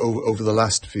the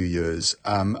last few years.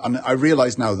 And I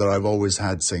realise now that I've always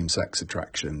had same-sex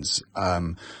attractions,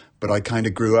 but I kind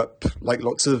of grew up like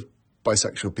lots of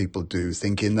bisexual people do,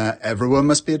 thinking that everyone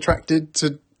must be attracted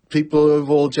to people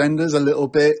of all genders a little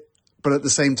bit. But at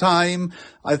the same time,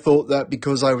 I thought that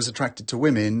because I was attracted to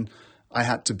women, I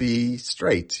had to be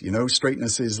straight. You know,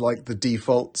 straightness is like the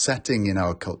default setting in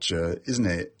our culture, isn't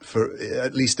it? For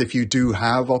at least if you do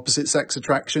have opposite sex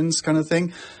attractions kind of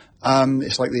thing.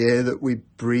 It's like the air that we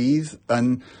breathe.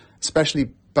 And especially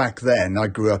back then, I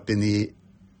grew up in the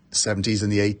 70s and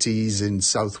the 80s in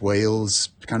South Wales,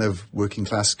 kind of working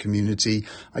class community.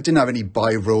 I didn't have any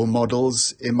bi role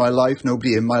models in my life.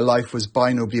 Nobody in my life was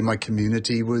bi. Nobody in my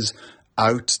community was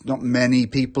out. Not many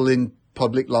people in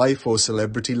public life or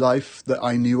celebrity life that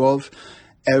I knew of.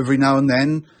 Every now and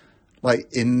then,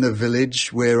 like in the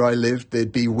village where I lived,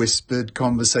 there'd be whispered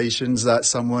conversations that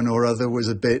someone or other was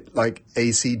a bit like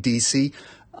AC/DC.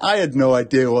 I had no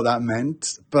idea what that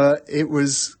meant, but it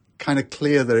was kind of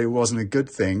clear that it wasn't a good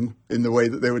thing in the way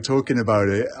that they were talking about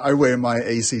it. I wear my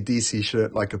AC/DC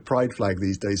shirt like a pride flag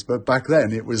these days, but back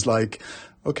then it was like,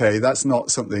 okay, that's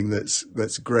not something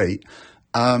that's great.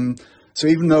 So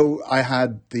even though I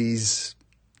had these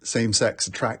same-sex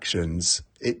attractions,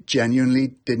 it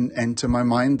genuinely didn't enter my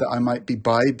mind that I might be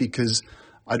bi, because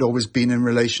I'd always been in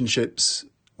relationships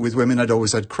with women. I'd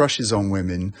always had crushes on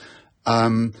women.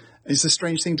 It it's a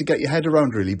strange thing to get your head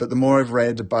around, really. But the more I've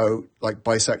read about like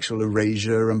bisexual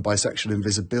erasure and bisexual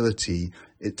invisibility,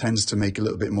 it tends to make a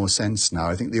little bit more sense now.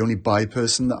 I think the only bi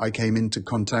person that I came into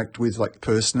contact with, like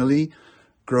personally,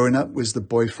 growing up, was the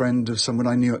boyfriend of someone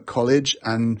I knew at college.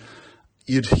 And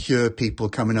you'd hear people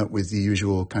coming up with the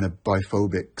usual kind of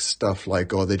biphobic stuff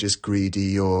like, oh, they're just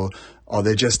greedy, or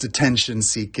they're just attention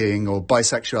seeking, or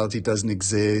bisexuality doesn't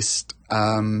exist.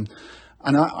 And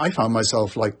I found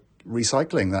myself like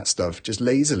recycling that stuff just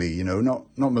lazily, you know, not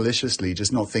maliciously,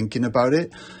 just not thinking about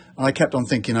it. And I kept on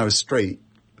thinking I was straight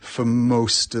for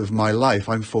most of my life.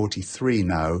 I'm 43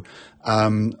 now.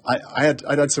 I'd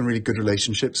had some really good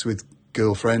relationships with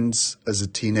girlfriends as a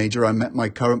teenager. I met my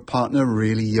current partner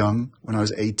really young, when I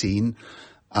was 18.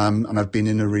 And I've been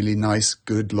in a really nice,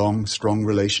 good, long, strong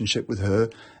relationship with her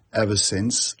ever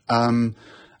since. And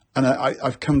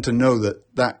I've come to know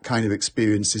that kind of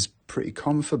experience is pretty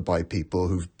common for bi people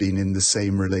who've been in the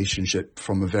same relationship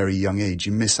from a very young age.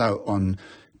 You miss out on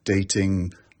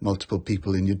dating multiple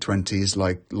people in your 20s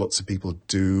like lots of people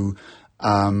do.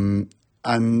 And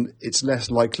it's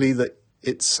less likely that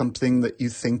it's something that you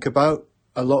think about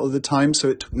a lot of the time. So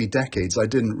it took me decades. I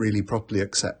didn't really properly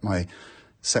accept my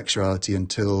sexuality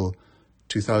until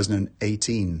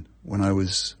 2018, when I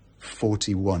was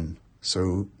 41.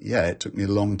 So yeah, it took me a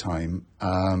long time.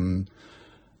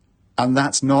 And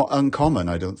that's not uncommon,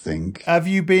 I don't think. Have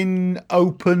you been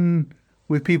open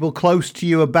with people close to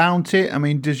you about it? I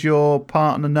mean, does your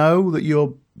partner know that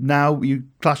you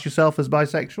class yourself as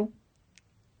bisexual?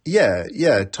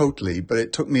 Yeah, totally. But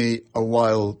it took me a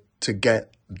while to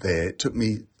get there. It took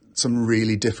me some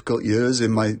really difficult years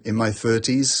in my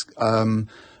 30s.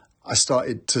 I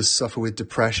started to suffer with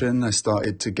depression. I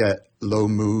started to get low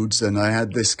moods, and I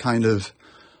had this kind of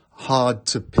hard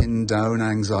to pin down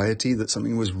anxiety that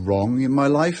something was wrong in my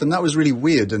life. And that was really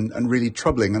weird and really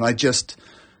troubling. And I just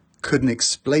couldn't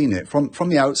explain it. From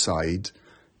the outside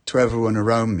to everyone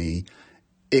around me,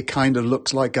 it kind of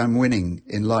looks like I'm winning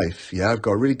in life. Yeah, I've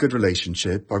got a really good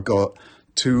relationship. I've got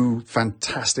 2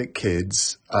 fantastic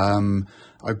kids.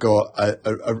 I've got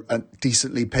a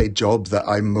decently paid job that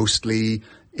I mostly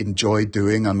enjoy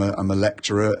doing. I'm a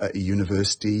lecturer at a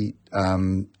university,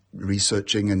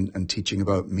 researching and teaching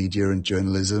about media and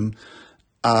journalism.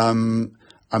 I'm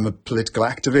a political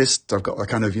activist. I've got a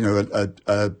kind of, you know,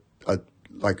 a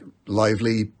like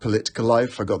lively political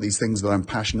life. I've got these things that I'm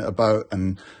passionate about,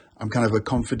 and I'm kind of a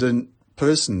confident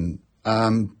person.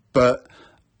 But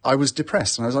I was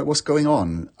depressed, and I was like, what's going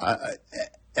on?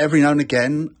 Every now and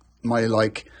again, my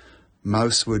like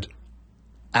mouse would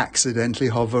accidentally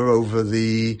hover over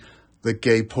the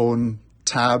gay porn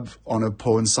tab on a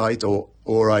porn site,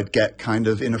 or I'd get kind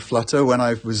of in a flutter when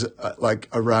I was like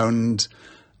around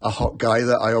a hot guy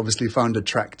that I obviously found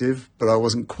attractive, but I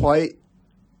wasn't quite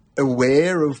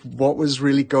aware of what was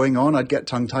really going on. I'd get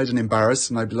tongue-tied and embarrassed,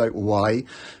 and I'd be like, why?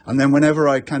 And then whenever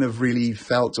I kind of really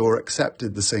felt or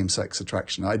accepted the same-sex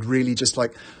attraction, I'd really just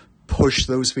like push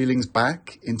those feelings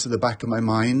back into the back of my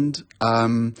mind.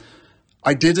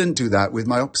 I didn't do that with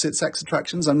my opposite sex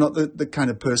attractions. I'm not the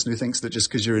kind of person who thinks that just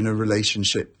because you're in a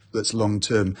relationship that's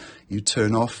long-term, you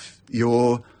turn off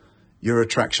your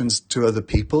attractions to other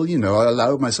people. You know, I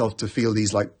allowed myself to feel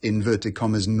these like inverted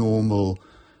commas normal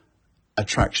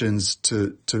attractions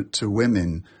to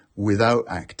women without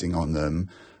acting on them.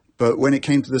 But when it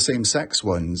came to the same-sex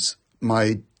ones,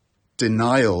 my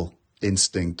denial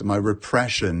instinct, my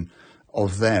repression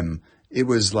of them, it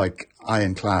was like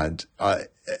ironclad.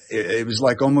 It was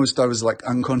like almost I was like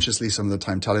unconsciously some of the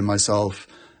time telling myself,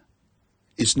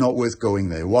 it's not worth going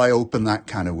there. Why open that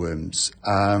can of worms?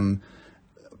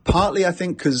 Partly, I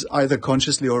think, because either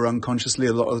consciously or unconsciously,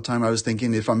 a lot of the time I was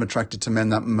thinking, if I'm attracted to men,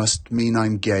 that must mean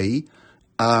I'm gay.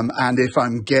 And if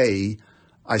I'm gay,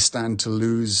 I stand to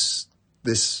lose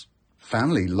this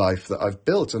family life that I've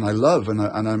built and I love,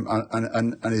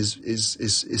 and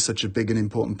is such a big and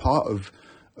important part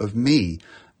of me.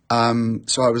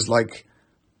 So I was like,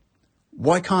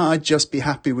 why can't I just be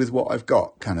happy with what I've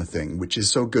got, kind of thing, which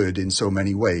is so good in so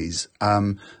many ways.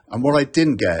 And what I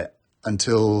didn't get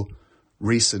until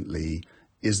recently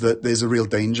is that there's a real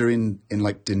danger in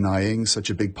like denying such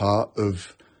a big part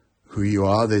of who you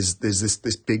are. There's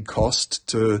this big cost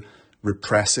to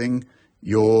repressing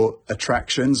your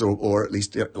attractions, or at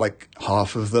least like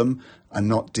half of them, and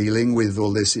not dealing with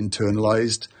all this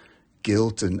internalized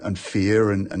guilt and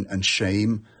fear and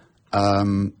shame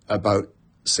about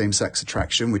same-sex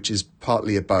attraction, which is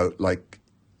partly about like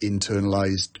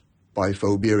internalized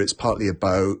biphobia. It's partly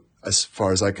about, as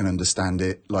far as I can understand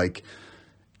it, like,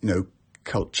 you know,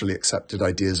 culturally accepted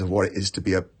ideas of what it is to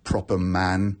be a proper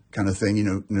man kind of thing.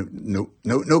 You know,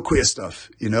 no queer stuff.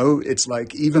 You know, it's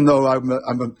like, even though I'm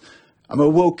a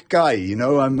woke guy, you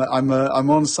know, I'm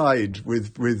on side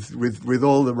with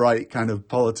all the right kind of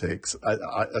politics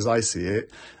as I see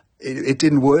it. It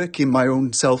didn't work in my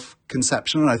own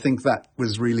self-conception, and I think that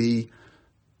was really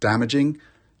damaging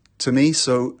to me.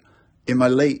 So in my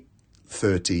late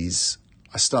 30s,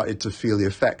 I started to feel the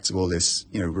effects of all this,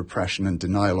 you know, repression and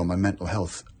denial on my mental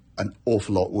health an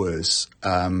awful lot worse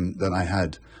than I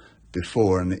had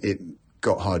before, and it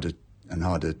got harder and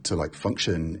harder to like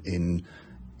function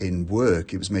in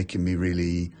work. It was making me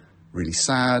really, really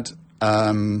sad,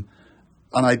 and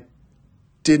I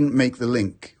didn't make the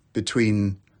link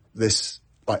between this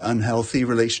like unhealthy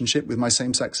relationship with my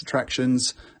same-sex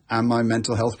attractions and my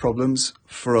mental health problems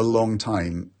for a long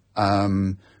time.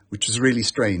 Which was really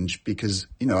strange because,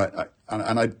 you know,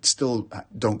 I still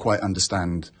don't quite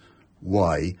understand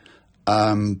why.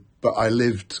 But I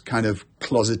lived kind of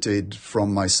closeted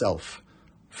from myself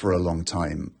for a long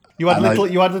time. You had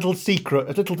a little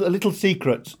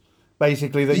secret,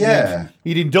 basically, that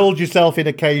you'd indulge yourself in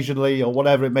occasionally or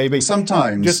whatever it may be.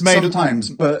 Sometimes,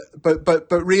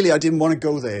 but really, I didn't want to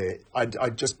go there.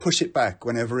 I'd just push it back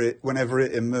whenever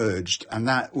it emerged, and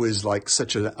that was like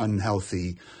such an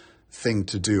unhealthy thing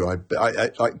to do. I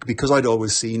because I'd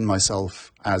always seen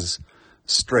myself as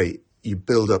straight, you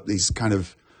build up these kind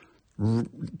of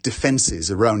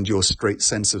defenses around your straight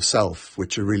sense of self,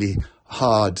 which are really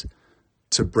hard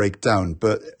to break down.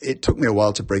 But it took me a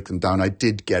while to break them down. I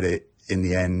did get it in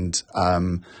the end. I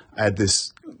had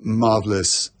this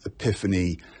marvelous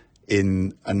epiphany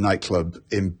in a nightclub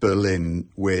in Berlin,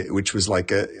 which was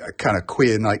like a kind of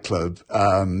queer nightclub.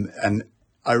 And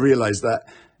I realized that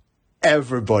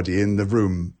everybody in the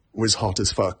room was hot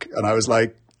as fuck. And I was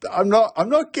like, I'm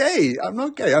not gay.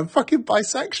 I'm fucking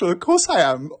bisexual. Of course I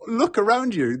am. Look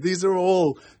around you. These are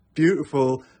all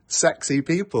beautiful, sexy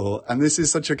people. And this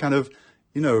is such a kind of,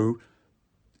 you know,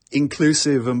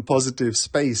 inclusive and positive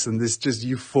space. And this just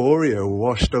euphoria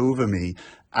washed over me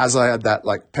as I had that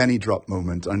like penny drop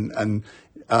moment. And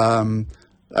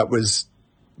that was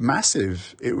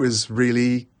massive. It was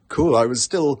really cool. I was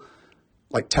still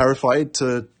like terrified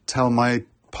to tell my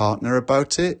partner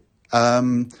about it.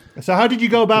 So how did you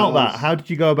go about that? How did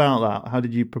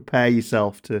you prepare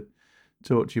yourself to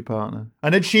talk to your partner?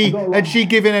 And had she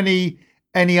given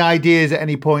any ideas at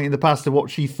any point in the past of what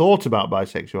she thought about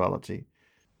bisexuality?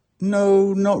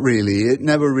 No, not really. It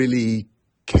never really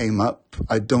came up.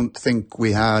 I don't think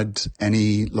we had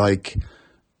any like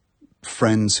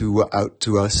friends who were out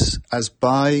to us as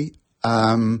bi.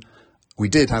 We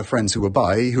did have friends who were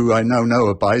bi, who I now know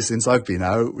are bi since I've been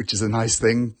out, which is a nice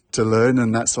thing to learn,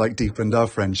 and that's like deepened our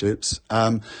friendships.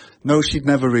 No, she'd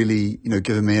never really, you know,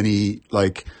 given me any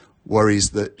like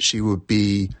worries that she would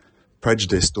be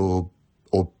prejudiced or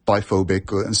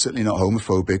biphobic, and certainly not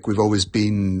homophobic. We've always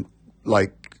been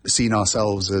like seen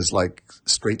ourselves as like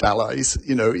straight allies,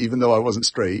 you know, even though I wasn't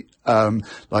straight.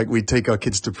 Like we'd take our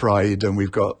kids to Pride, and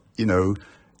we've got, you know,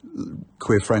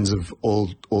 queer friends of all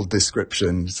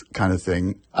descriptions kind of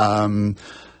thing.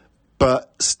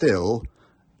 But still,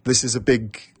 this is a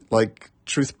big like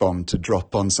truth bomb to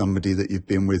drop on somebody that you've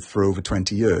been with for over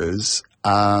 20 years.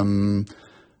 I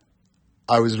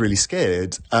was really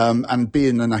scared. And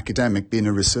being an academic, being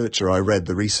a researcher, I read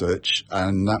the research,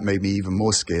 and that made me even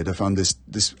more scared. I found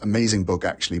this amazing book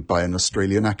actually by an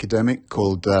Australian academic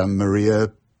called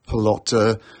Maria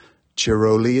Pilotta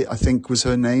Chiroli, I think was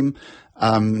her name.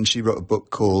 And she wrote a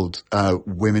book called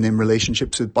Women in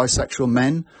Relationships with Bisexual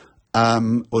Men,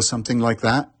 or something like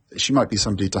that. She might be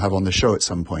somebody to have on the show at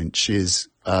some point. She is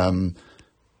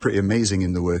pretty amazing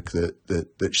in the work that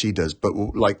she does. But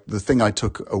like the thing I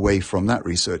took away from that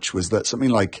research was that something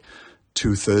like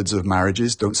 2/3 of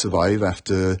marriages don't survive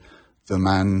after the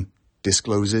man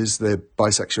discloses their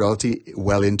bisexuality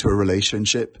well into a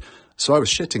relationship. So I was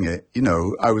shitting it, you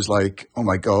know. I was like, oh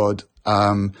my God.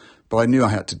 But I knew I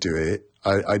had to do it.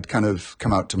 I'd kind of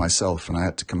come out to myself, and I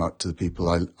had to come out to the people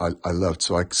I loved.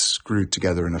 So I screwed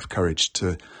together enough courage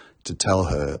to tell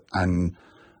her. And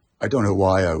I don't know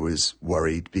why I was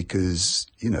worried, because,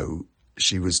 you know,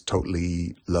 she was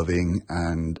totally loving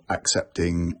and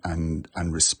accepting and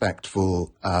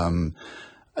respectful.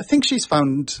 I think she's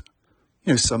found,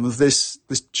 you know, some of this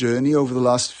journey over the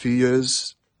last few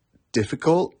years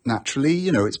difficult, naturally.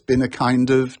 You know, it's been a kind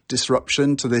of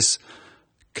disruption to this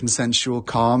consensual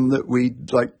calm that we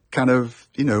like kind of,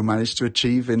 you know, managed to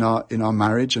achieve in our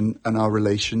marriage and our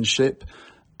relationship.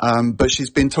 But she's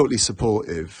been totally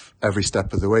supportive every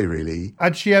step of the way, really.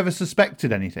 Had she ever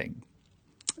suspected anything?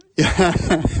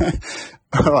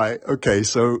 All right. Okay.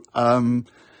 So,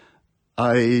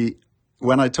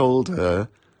 when I told her,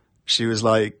 she was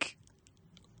like,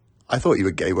 I thought you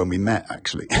were gay when we met,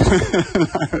 actually.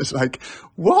 I was like,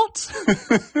 what?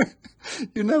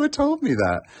 You never told me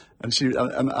that. And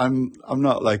I'm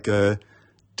not like a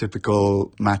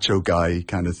typical macho guy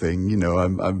kind of thing. You know,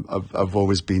 I've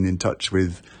always been in touch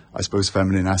with, I suppose,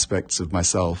 feminine aspects of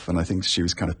myself, and I think she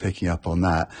was kind of picking up on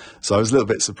that. So I was a little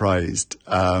bit surprised.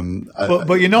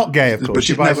 But you're not gay, of course.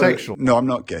 You're bisexual. No, I'm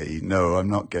not gay. No, I'm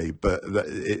not gay. But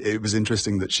it was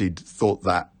interesting that she'd thought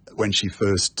that when she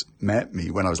first met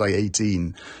me, when I was like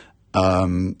 18,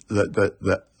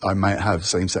 that I might have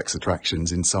same-sex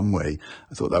attractions in some way.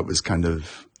 I thought that was kind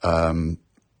of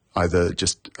either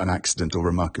just an accident or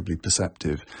remarkably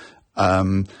perceptive.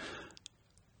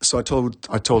 So I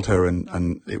told her,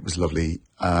 and it was lovely,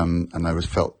 and I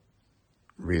felt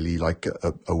really like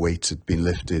a weight had been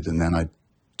lifted. And then I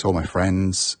told my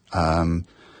friends,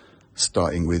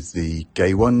 starting with the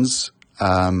gay ones,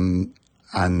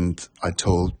 and I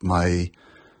told my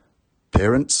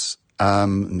parents,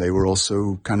 and they were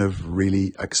also kind of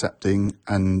really accepting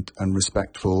and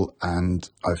respectful. And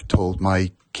I've told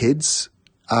my kids,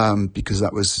 because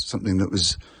that was something that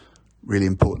was really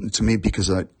important to me, because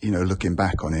looking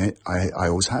back on it, I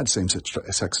always had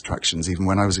same-sex attractions, even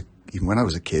when I was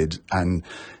a kid. And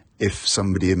if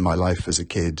somebody in my life as a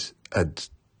kid had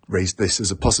raised this as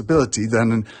a possibility,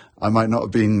 then I might not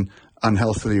have been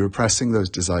unhealthily repressing those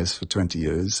desires for 20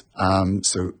 years. How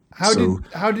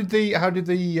did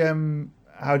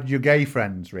your gay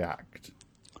friends react?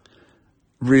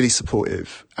 Really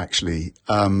supportive, actually.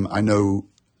 I know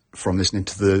from listening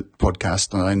to the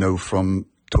podcast, and I know from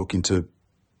talking to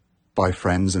bi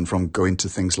friends and from going to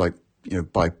things like,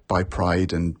 bi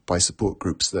Pride and bi support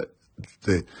groups, that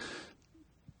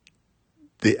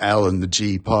the L and the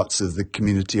G parts of the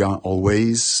community aren't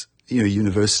always,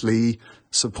 universally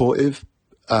supportive.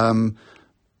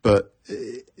 But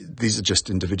these are just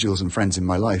individuals and friends in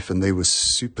my life, and they were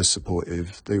super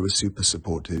supportive.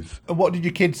 And what did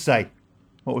your kids say?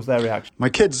 What was their reaction? My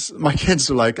kids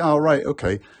were like, "Oh, right,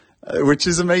 okay." Which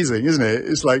is amazing, isn't it?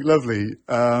 It's like lovely.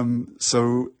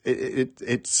 So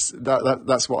it's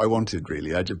that's what I wanted,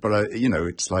 really.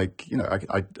 It's like,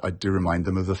 I do remind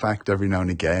them of the fact every now and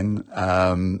again.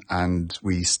 And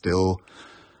we still,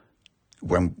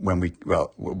 when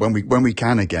we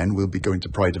can again, we'll be going to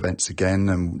Pride events again.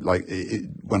 And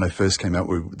when I first came out,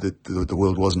 the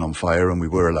world wasn't on fire, and we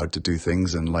were allowed to do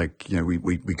things. And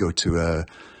we go to a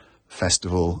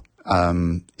festival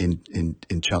in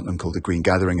Cheltenham called the Green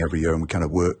Gathering every year, and we kind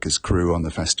of work as crew on the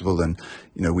festival. And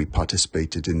we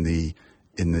participated in the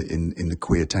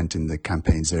queer tent in the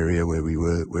campaigns area where we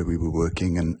were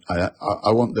working. And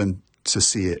I want them to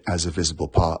see it as a visible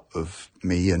part of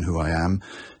me and who I am,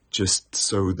 just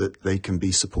so that they can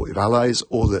be supportive allies,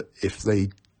 or that if they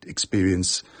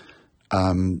experience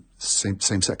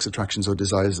same-sex attractions or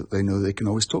desires, that they know they can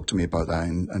always talk to me about that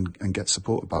and get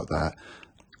support about that.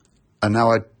 And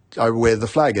now I wear the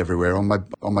flag everywhere on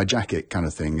my jacket, kind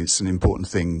of thing. It's an important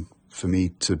thing for me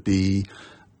to be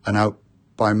an out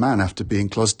bi man after being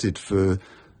closeted for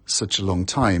such a long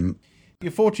time.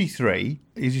 You're 43.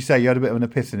 As you say, you had a bit of an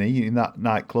epiphany in that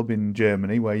nightclub in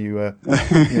Germany where you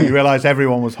realised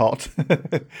everyone was hot,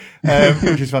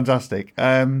 which is fantastic.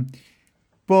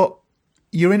 But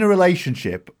you're in a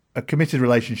relationship, a committed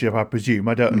relationship, I presume.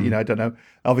 I don't know.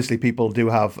 Obviously, people do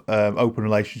have open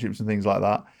relationships and things like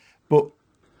that. But,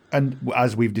 and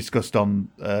as we've discussed on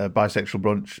Bisexual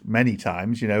Brunch many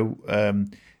times,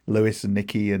 Lewis and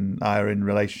Nikki and I are in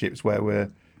relationships where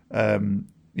we're,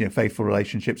 faithful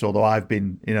relationships, although I've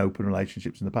been in open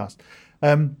relationships in the past.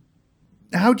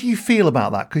 How do you feel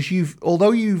about that? Because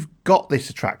although you've got this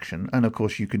attraction, and of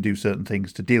course you can do certain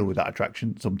things to deal with that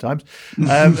attraction sometimes,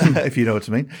 if you know what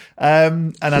I mean.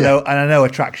 And I know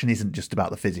attraction isn't just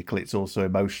about the physical; it's also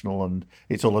emotional, and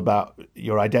it's all about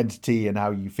your identity and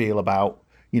how you feel about,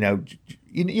 you know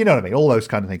what I mean, all those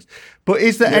kind of things. But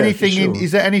is there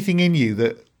anything in you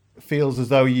that feels as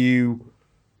though you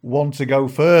want to go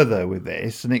further with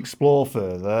this and explore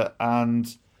further? And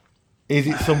is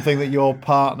it something that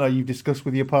you've discussed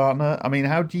with your partner? I mean,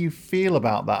 how do you feel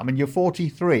about that? I mean, you're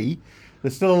 43.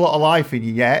 There's still a lot of life in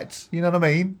you yet. You know what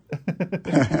I mean?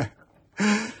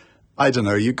 I don't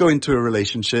know. You go into a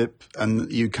relationship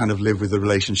and you kind of live with the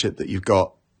relationship that you've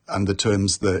got and the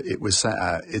terms that it was set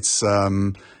at.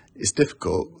 It's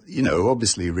difficult,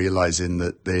 obviously realizing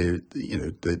that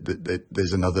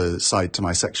there's another side to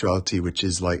my sexuality, which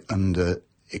is like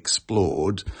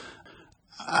underexplored.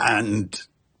 And,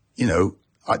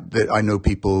 I know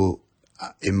people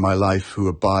in my life who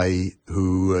are bi,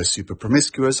 who are super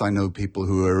promiscuous. I know people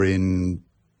who are in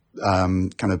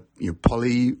kind of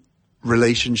poly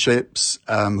relationships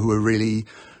who are really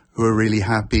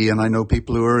happy, and I know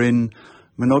people who are in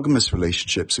monogamous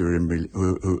relationships who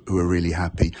are really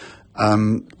happy.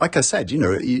 Like I said,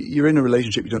 you're in a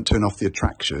relationship, you don't turn off the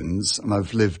attractions, and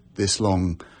I've lived this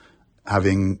long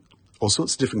having all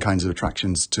sorts of different kinds of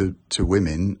attractions to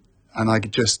women, and I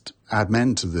could just add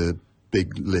men to the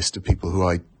big list of people who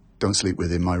I don't sleep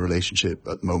with in my relationship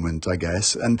at the moment, I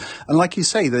guess. And like you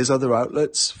say, there's other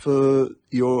outlets for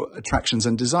your attractions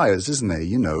and desires, isn't there?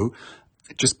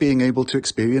 Just being able to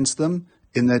experience them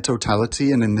in their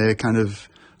totality and in their kind of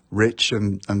rich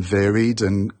and varied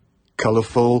and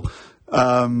colourful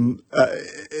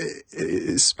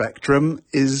spectrum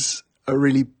is a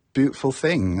really beautiful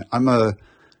thing. I'm a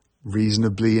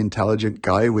reasonably intelligent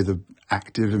guy with an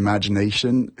active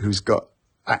imagination who's got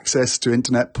access to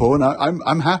internet porn.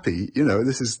 I'm happy.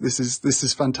 This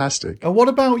is fantastic. And what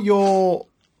about your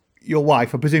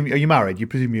wife? I presume, are you married? You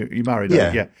presume you're married?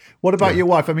 Yeah. What about your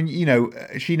wife? I mean,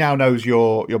 she now knows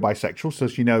you're bisexual, so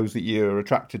she knows that you're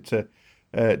attracted to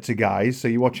guys. So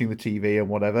you're watching the TV and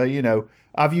whatever.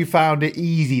 Have you found it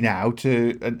easy now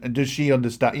and does she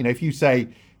understand? If you say,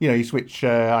 you switch,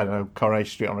 I don't know,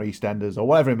 Coronation Street on EastEnders or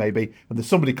whatever it may be, and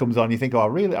somebody comes on, you think, oh, I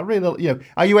really,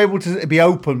 are you able to be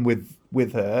open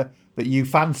with her that you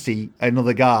fancy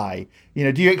another guy? Do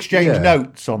you exchange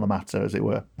notes on the matter, as it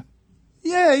were?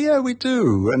 Yeah, we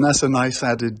do. And that's a nice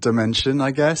added dimension,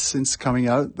 I guess, since coming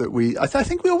out that I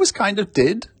think we always kind of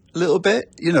did a little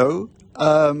bit,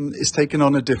 it's taken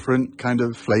on a different kind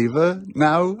of flavor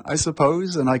now, I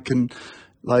suppose. And I can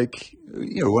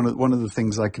one of the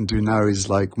things I can do now is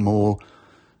more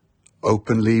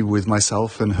openly with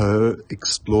myself and her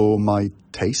explore my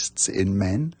tastes in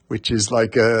men, which is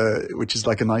like a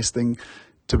nice thing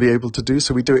to be able to do.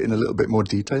 So we do it in a little bit more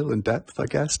detail and depth, I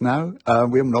guess, now.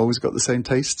 We haven't always got the same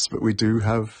tastes, but we do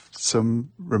have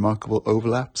some remarkable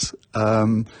overlaps.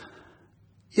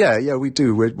 Yeah, we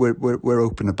do. We're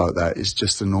open about that. It's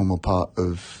just a normal part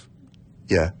of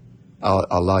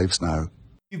our lives now.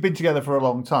 You've been together for a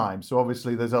long time, so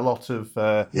obviously there's a lot of...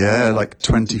 like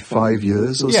 25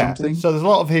 years or something. So there's a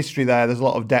lot of history there, there's a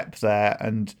lot of depth there,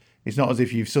 and it's not as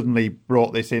if you've suddenly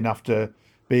brought this in after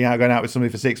going out with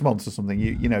somebody for 6 months or something.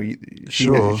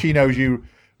 She knows you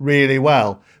really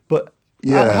well. But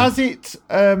has it...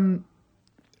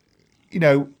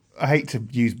 I hate to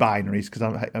use binaries because,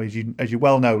 as you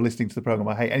well know, listening to the programme,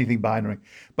 I hate anything binary.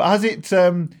 But has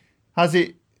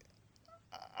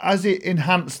it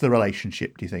enhanced the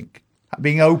relationship, do you think?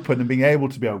 Being open and being able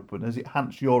to be open, has it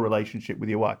enhanced your relationship with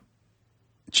your wife?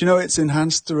 Do you know, it's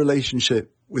enhanced the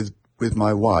relationship with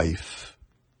my wife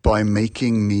by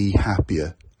making me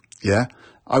happier. Yeah?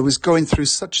 I was going through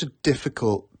such a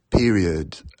difficult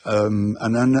period, an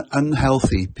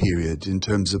unhealthy period in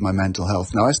terms of my mental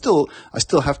health. Now, I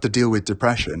still have to deal with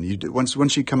depression.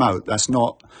 Once you come out, that's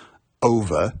not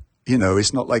over.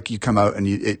 It's not like you come out and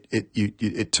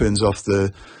it turns off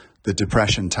the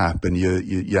depression tap and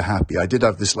you're happy. I did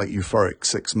have this euphoric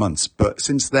 6 months, but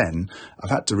since then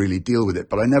I've had to really deal with it.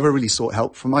 But I never really sought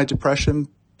help for my depression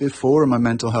before and my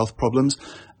mental health problems,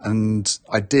 and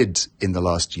I did in the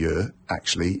last year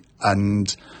actually,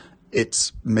 and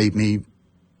it's made me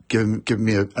given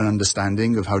me an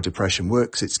understanding of how depression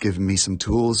works. It's given me some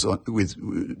tools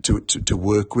to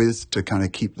work with to kind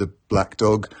of keep the black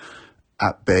dog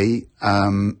at bay,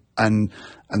 and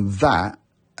that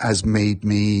has made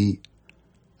me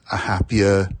a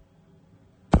happier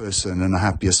person and a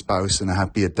happier spouse and a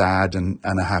happier dad and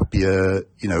a happier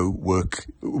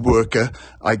worker,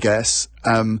 I guess,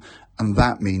 and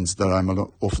that means that I'm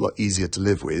an awful lot easier to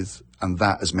live with, and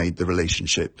that has made the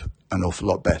relationship an awful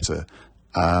lot better.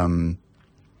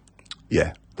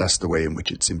 That's the way in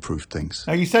which it's improved things.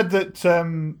 Now, you said that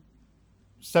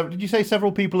so did you say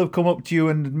several people have come up to you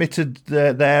and admitted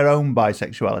their own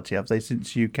bisexuality, have they,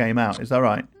 since you came out? Is that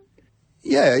right?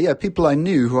 Yeah. People I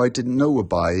knew who I didn't know were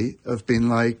bi have been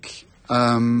like,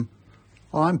 I'm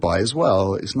bi as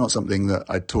well. It's not something that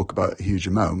I talk about a huge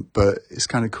amount, but it's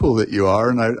kind of cool that you are,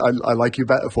 and I like you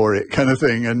better for it, kind of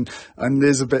thing. And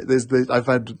I've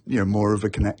had more of a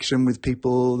connection with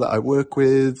people that I work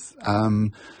with,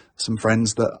 some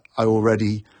friends that I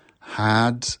already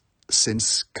had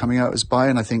since coming out as bi,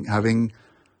 and I think having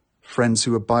friends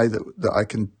who are bi that I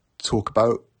can talk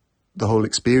about the whole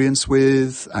experience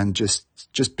with and just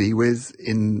be with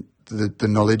in the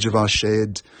knowledge of our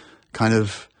shared kind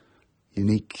of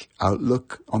unique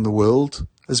outlook on the world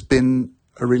has been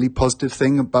a really positive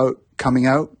thing about coming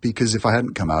out, because if I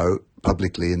hadn't come out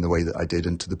publicly in the way that I did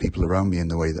and to the people around me in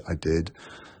the way that I did,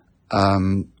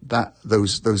 that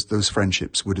those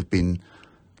friendships would have been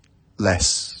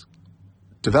less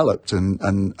developed and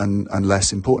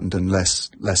less important and less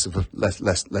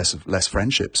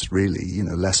friendships, really,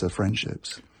 lesser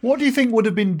friendships. What do you think would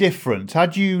have been different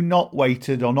had you not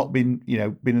waited or not been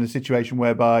in a situation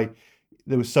whereby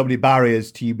there was so many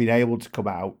barriers to you being able to come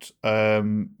out,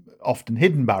 often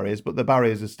hidden barriers, but the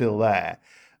barriers are still there,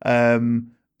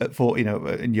 in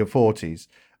your 40s.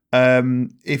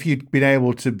 If you'd been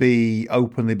able to be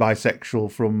openly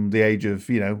bisexual from the age of,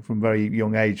 from very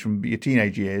young age, from your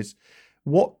teenage years,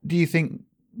 what do you think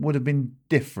would have been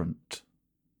different?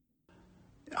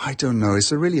 I don't know.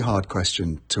 It's a really hard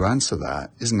question to answer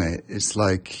that, isn't it? It's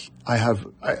like I have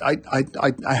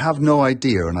no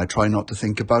idea, and I try not to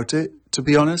think about it, to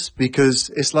be honest, because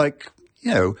it's like,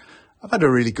 I've had a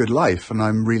really good life and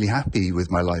I'm really happy with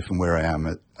my life and where I am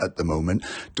at the moment.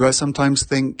 Do I sometimes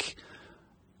think,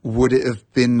 would it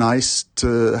have been nice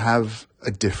to have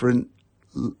a different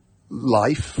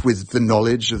life with the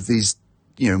knowledge of these,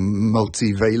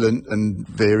 multivalent and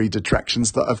varied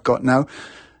attractions that I've got now?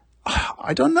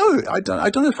 I don't know. I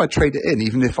don't know if I'd trade it in,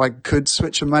 even if I could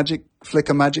flick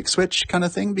a magic switch kind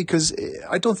of thing, because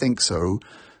I don't think so,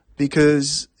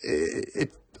 because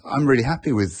I'm really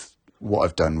happy with what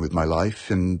I've done with my life.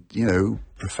 And,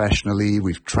 professionally,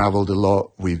 we've traveled a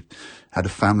lot. We've had a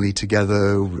family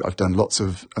together. I've done lots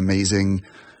of amazing,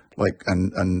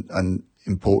 and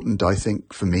important, I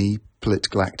think, for me,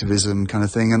 political activism kind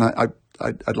of thing. And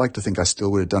I'd like to think I still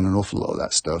would have done an awful lot of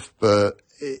that stuff, but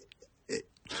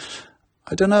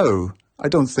I don't know. I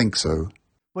don't think so.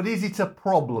 But is it a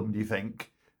problem, do you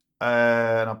think?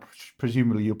 And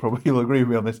presumably you'll agree with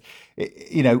me on this.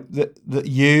 That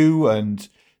you and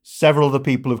several other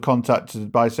people have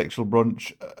contacted Bisexual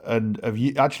Brunch, and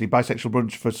actually Bisexual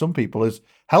Brunch for some people has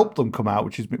helped them come out,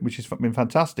 which has been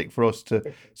fantastic for us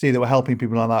to see that we're helping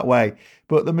people in that way.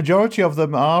 But the majority of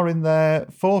them are in their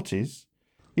 40s.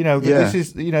 This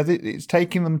is it's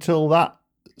taking them till that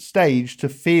stage to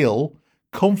feel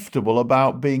comfortable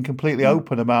about being completely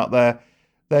open about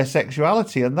their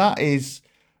sexuality, and that is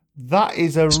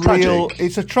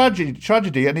it's a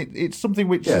tragedy, and it's something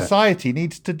which society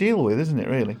needs to deal with, isn't it,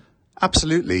 really?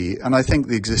 Absolutely. And I think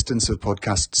the existence of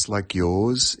podcasts like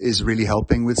yours is really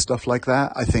helping with stuff like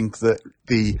that. I think that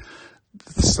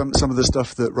some of the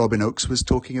stuff that Robin Oakes was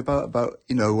talking about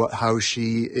how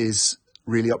she is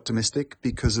really optimistic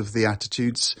because of the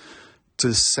attitudes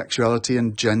to sexuality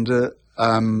and gender,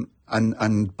 and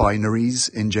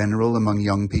binaries in general among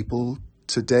young people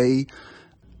today.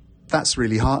 That's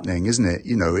really heartening, isn't it?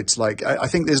 It's like, I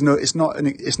think it's not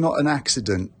an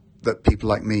accident that people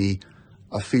like me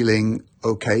are feeling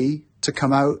okay to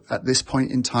come out at this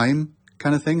point in time,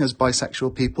 kind of thing, as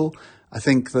bisexual people. I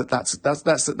think that's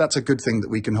a good thing that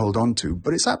we can hold on to.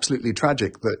 But it's absolutely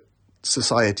tragic that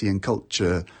society and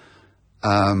culture,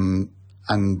 and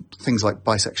things like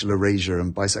bisexual erasure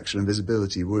and bisexual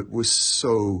invisibility were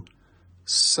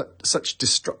such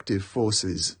destructive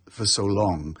forces for so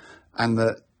long, and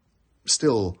that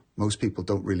still most people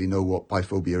don't really know what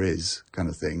biphobia is, kind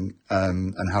of thing,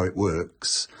 and how it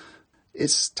works.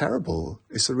 It's terrible.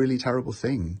 It's a really terrible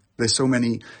thing. There's so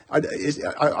many.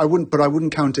 I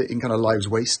wouldn't count it in kind of lives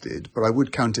wasted, but I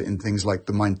would count it in things like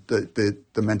the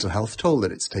mental health toll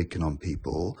that it's taken on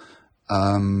people.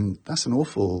 That's an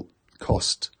awful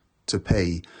cost to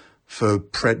pay for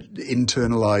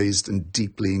internalized and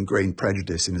deeply ingrained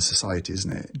prejudice in a society,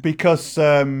 isn't it? Because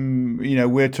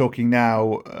we're talking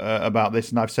now about this,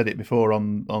 and I've said it before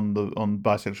on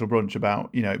Bisexual Brunch about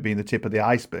it being the tip of the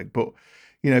iceberg. But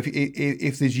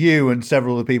if there's you and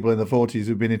several of the people in the 40s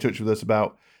who've been in touch with us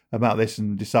about this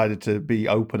and decided to be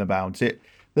open about it,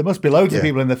 there must be loads of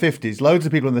people in the 50s, loads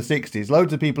of people in the 60s,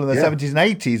 loads of people in the 70s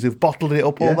and 80s who've bottled it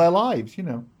up all their lives.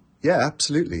 Yeah,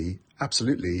 absolutely.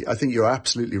 Absolutely. I think you're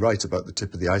absolutely right about the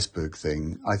tip of the iceberg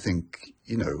thing. I think,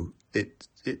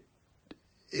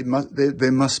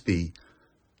 there must be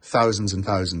thousands and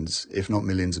thousands, if not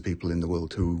millions of people in the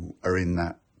world who are in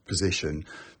that position.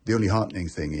 The only heartening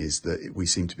thing is that we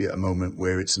seem to be at a moment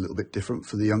where it's a little bit different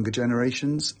for the younger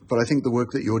generations. But I think the work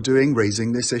that you're doing,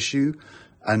 raising this issue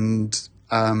and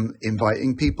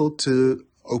inviting people to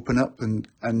open up and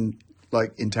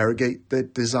interrogate their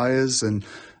desires and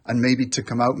maybe to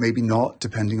come out, maybe not,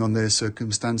 depending on their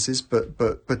circumstances,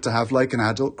 but to have an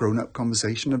adult grown-up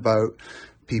conversation about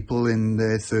people in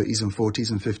their 30s and 40s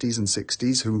and 50s and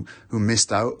 60s who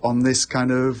missed out on this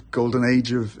kind of golden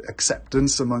age of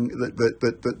acceptance among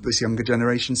that this younger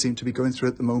generation seem to be going through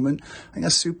at the moment. I think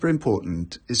that's super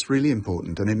important. It's really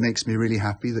important, and it makes me really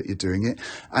happy that you're doing it.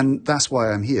 And that's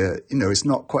why I'm here. It's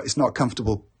not a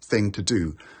comfortable thing to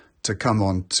do, to come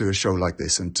on to a show like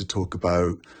this and to talk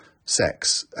about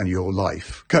sex and your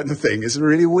life kind of thing is a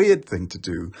really weird thing to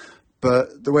do.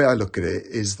 But the way I look at it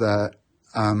is that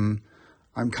I'm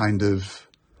kind of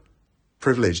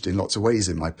privileged in lots of ways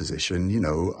in my position. You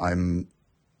know, I'm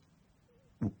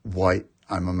white,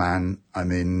 I'm a man,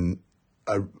 I'm in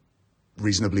a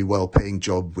reasonably well-paying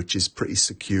job, which is pretty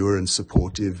secure and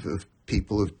supportive of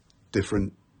people of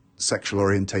different sexual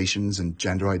orientations and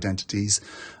gender identities.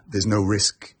 There's no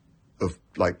risk of,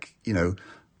 like, you know,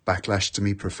 backlash to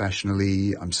me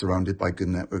professionally. I'm surrounded by good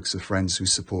networks of friends who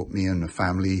support me and a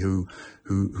family who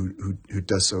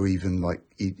does so even like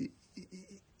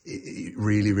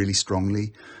really, really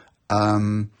strongly.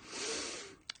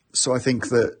 So I think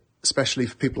that especially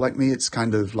for people like me, it's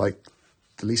kind of like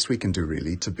the least we can do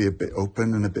really, to be a bit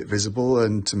open and a bit visible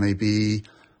and to maybe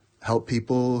help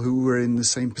people who were in the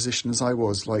same position as I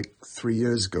was like 3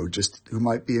 years ago, just who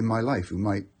might be in my life, who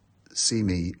might see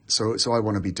me. So I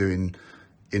want to be doing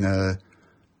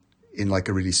in like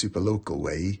a really super local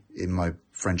way in my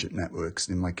friendship networks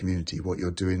and in my community what you're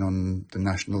doing on the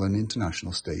national and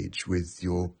international stage with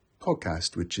your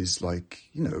podcast, which is like,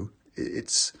 you know,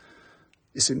 it's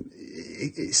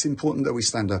important that we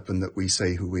stand up and that we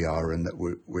say who we are and that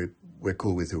we're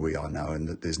cool with who we are now and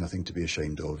that there's nothing to be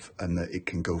ashamed of and that it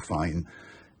can go fine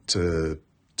to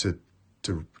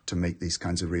make these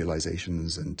kinds of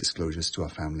realizations and disclosures to our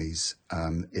families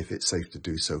if it's safe to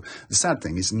do so. The sad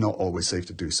thing is not always safe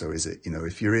to do so, is it? You know,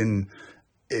 if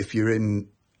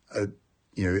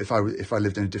I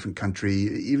lived in a different country,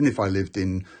 even if I lived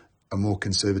in a more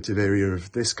conservative area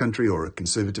of this country or a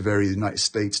conservative area of the United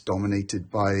States dominated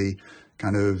by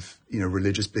kind of, you know,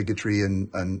 religious bigotry and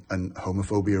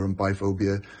homophobia and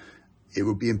biphobia, it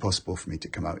would be impossible for me to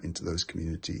come out into those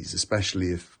communities,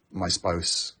 especially if my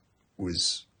spouse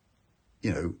was,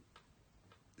 you know,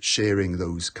 sharing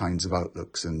those kinds of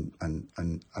outlooks and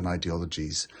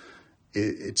ideologies.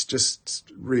 It's just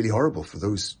really horrible for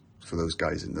those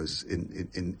guys in those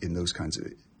kinds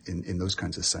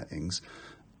of settings.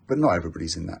 But not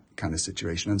everybody's in that kind of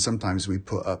situation, and sometimes we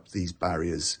put up these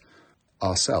barriers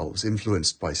ourselves,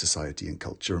 influenced by society and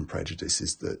culture and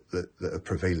prejudices that are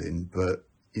prevailing. But,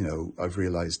 you know, I've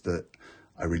realized that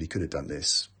I really could have done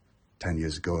this 10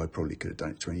 years ago. I probably could have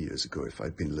done it 20 years ago if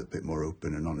I'd been a little bit more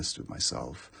open and honest with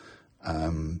myself.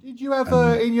 Did you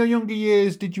ever, in your younger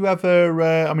years,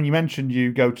 I mean, you mentioned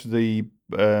you go to the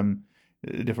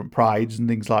different prides and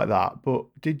things like that, but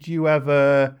did you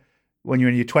ever, when you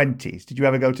were in your 20s, did you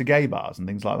ever go to gay bars and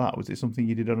things like that? Was it something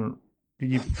you did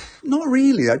Not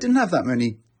really. I didn't have that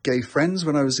many gay friends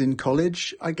when I was in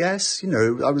college, I guess. You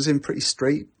know, I was in pretty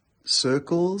straight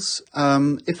circles.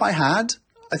 If I had,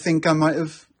 I think I might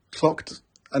have clocked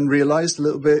and realized a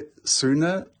little bit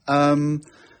sooner.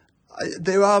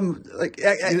 There are, like,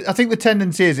 I think the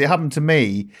tendency is, it happened to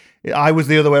me. I was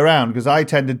the other way around because I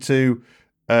tended to.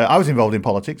 I was involved in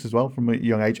politics as well from a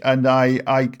young age, and I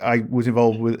was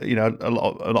involved with, you know, a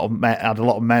lot of men. I had a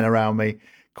lot of men around me,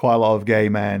 quite a lot of gay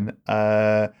men,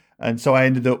 and so I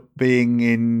ended up being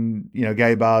in, you know,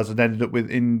 gay bars and ended up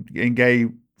in gay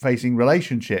facing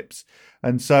relationships.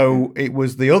 And so it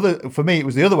was for me, it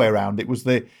was the other way around. It was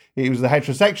the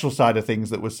heterosexual side of things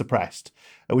that was suppressed,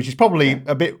 which is probably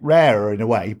a bit rarer in a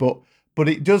way, but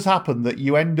it does happen that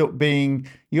you end up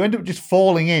just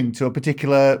falling into a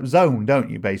particular zone,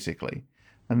 don't you, basically?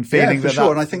 And feeling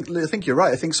sure. And I think you're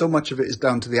right. I think so much of it is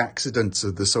down to the accidents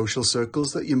of the social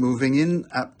circles that you're moving in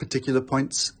at particular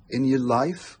points in your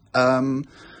life. And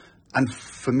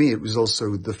for me, it was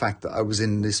also the fact that I was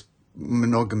in this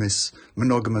monogamous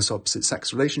opposite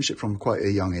sex relationship from quite a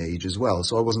young age as well.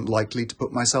 So I wasn't likely to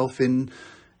put myself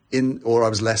or I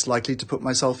was less likely to put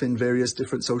myself in various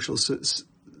different social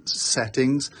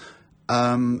settings.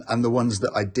 And the ones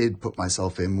that I did put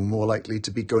myself in were more likely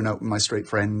to be going out with my straight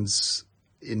friends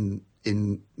in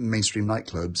mainstream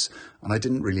nightclubs. And I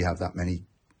didn't really have that many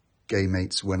gay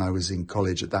mates when I was in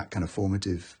college at that kind of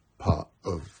formative part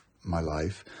of my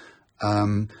life.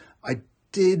 I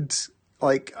did,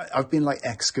 like, I've been like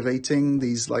excavating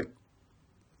these like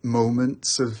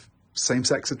moments of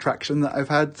same-sex attraction that I've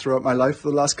had throughout my life for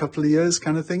the last couple of years,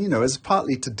 kind of thing, you know, as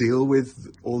partly to deal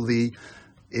with all the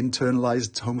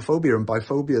internalized homophobia and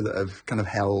biphobia that I've kind of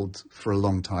held for a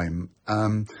long time.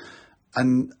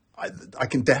 And I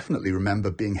can definitely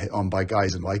remember being hit on by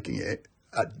guys and liking it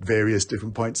at various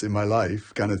different points in my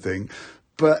life, kind of thing.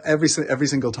 But every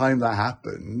single time that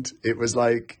happened, it was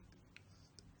like,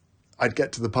 I'd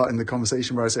get to the part in the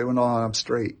conversation where I say, well, no, I'm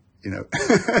straight, you know.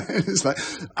 It's like,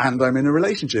 and I'm in a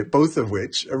relationship, both of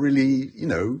which are really, you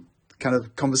know, kind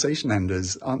of conversation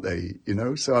enders, aren't they? You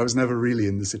know, so I was never really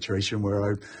in the situation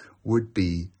where I would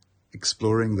be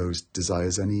exploring those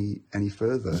desires any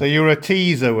further. So you were a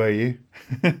teaser, were you?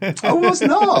 I was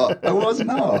not.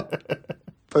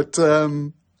 But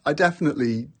I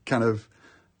definitely kind of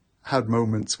had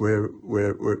moments where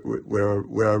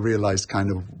I realized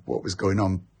kind of what was going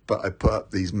on, but I put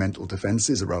up these mental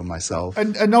defenses around myself.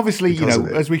 And obviously, you know,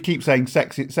 as we keep saying,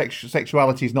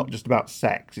 sexuality is not just about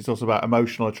sex; it's also about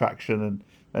emotional attraction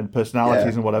and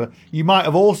personalities and whatever. You might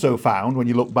have also found, when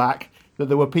you look back, that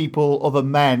there were people, other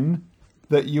men,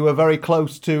 that you were very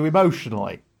close to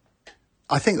emotionally.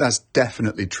 I think that's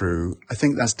definitely true. I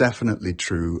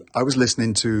was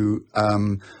listening to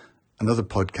another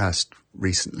podcast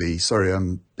recently. Sorry,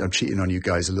 I'm cheating on you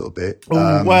guys a little bit.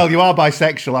 Well, you are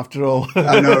bisexual after all.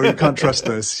 I know, you can't trust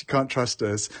us.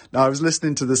 Now, I was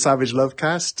listening to the Savage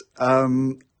Lovecast,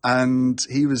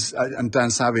 and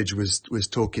Dan Savage was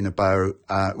talking about,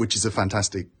 which is a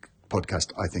fantastic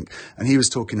podcast, I think. And he was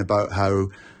talking about how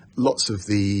lots of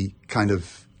the kind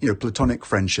of, you know, platonic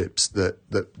friendships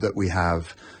that we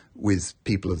have with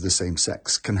people of the same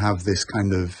sex can have this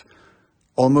kind of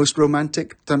almost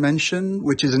romantic dimension,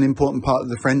 which is an important part of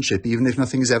the friendship, even if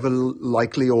nothing is ever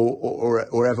likely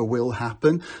or ever will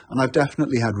happen. And I've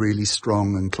definitely had really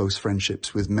strong and close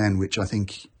friendships with men, which I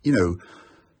think, you know,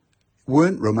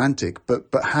 weren't romantic, but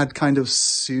had kind of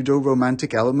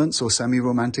pseudo-romantic elements or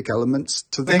semi-romantic elements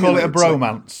to them. They call it a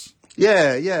bromance.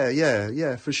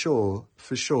 Yeah, for sure.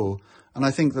 And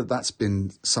I think that's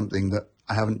been something that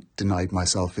I haven't denied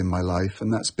myself in my life,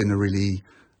 and that's been a really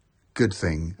good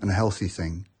thing and a healthy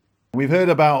thing. We've heard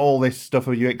about all this stuff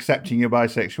of you accepting your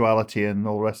bisexuality and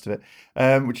all the rest of it,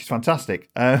 which is fantastic.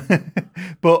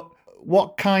 But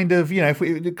what kind of, you know, if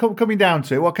we coming down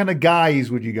to it, what kind of guys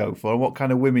would you go for, and what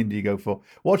kind of women do you go for?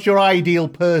 What's your ideal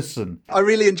person? I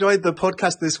really enjoyed the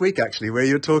podcast this week, actually, where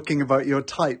you're talking about your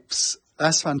types.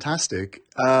 That's fantastic.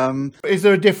 Is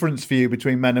there a difference for you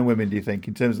between men and women, do you think,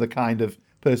 in terms of the kind of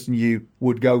person you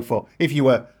would go for if you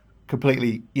were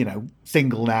completely, you know,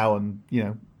 single now and, you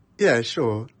know? Yeah,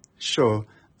 sure.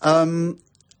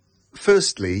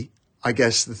 Firstly, I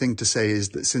guess the thing to say is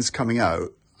that since coming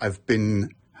out, I've been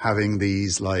having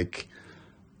these like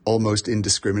almost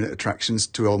indiscriminate attractions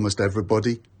to almost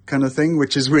everybody kind of thing,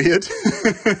 which is weird.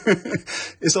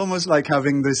 It's almost like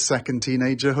having this second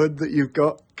teenagerhood that you've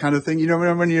got kind of thing. You know,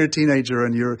 when you're a teenager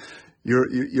and you're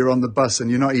on the bus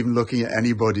and you're not even looking at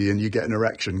anybody and you get an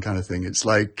erection kind of thing. It's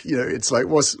like, you know, it's like,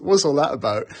 what's all that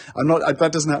about? That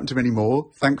doesn't happen to me anymore,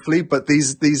 thankfully, but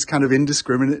these kind of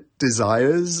indiscriminate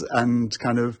desires and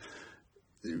kind of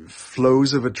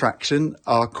flows of attraction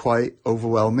are quite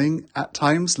overwhelming at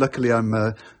times. Luckily, I'm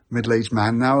a middle-aged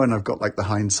man now, and I've got like the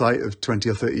hindsight of 20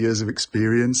 or 30 years of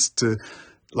experience to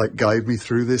like guide me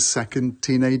through this second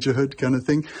teenagerhood kind of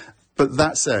thing. But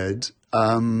that said,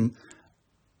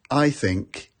 I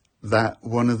think that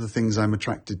one of the things I'm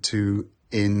attracted to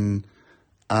in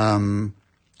men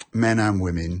and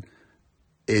women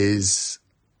is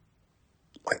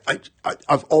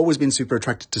I've always been super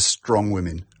attracted to strong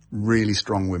women, really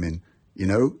strong women, you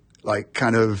know, like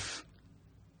kind of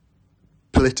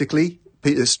politically,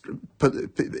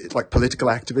 like political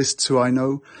activists who I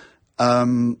know,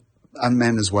 and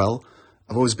men as well.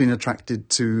 I've always been attracted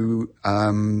to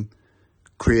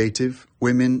creative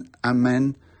women and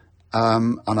men.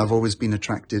 And I've always been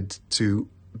attracted to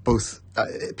both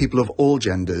people of all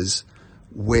genders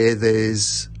where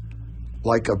there's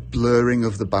like a blurring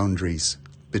of the boundaries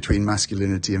between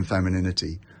masculinity and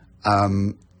femininity.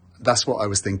 That's what I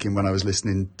was thinking when I was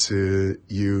listening to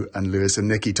you and Lewis and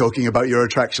Nikki talking about your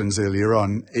attractions earlier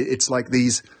on. It's like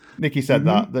these... Nikki said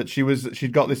that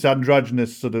she'd got this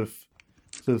androgynous sort of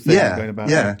thing going about.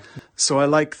 Yeah. So I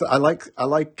like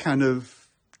kind of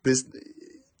this...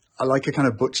 I like a kind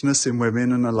of butchness in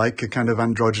women, and I like a kind of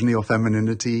androgyny or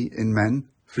femininity in men,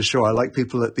 for sure. I like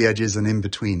people at the edges and in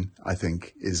between, I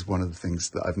think, is one of the things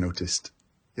that I've noticed.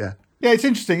 Yeah. Yeah, it's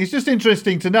interesting. It's just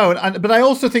interesting to know. But I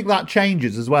also think that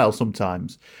changes as well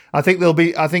sometimes. I think,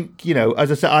 you know,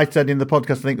 as I said in the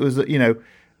podcast, I think it was, you know,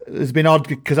 it's been odd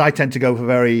because I tend to go for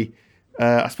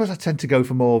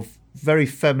more very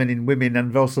feminine women,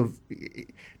 and also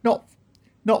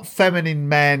not feminine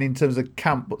men in terms of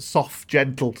camp, but soft,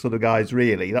 gentle sort of guys,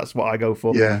 really. That's what I go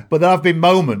for. Yeah. But there have been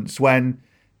moments when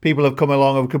people have come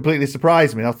along and completely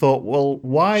surprised me. I thought, well,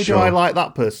 why do I like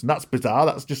that person? That's bizarre.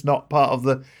 That's just not part of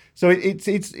the... So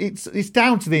it's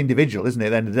down to the individual, isn't it, at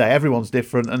the end of the day? Everyone's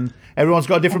different, and everyone's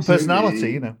got a different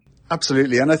personality, you know.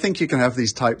 Absolutely. And I think you can have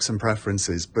these types and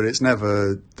preferences, but it's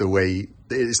never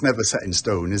it's never set in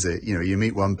stone, is it? You know, you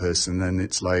meet one person and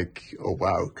it's like, oh,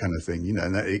 wow, kind of thing, you know,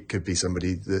 and it could be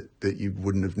somebody that you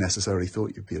wouldn't have necessarily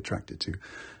thought you'd be attracted to.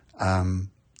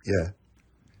 Yeah.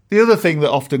 The other thing that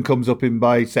often comes up in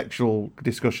bisexual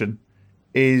discussion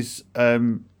is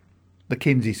the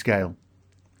Kinsey scale.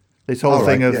 This whole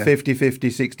thing of 50-50,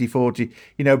 60-40.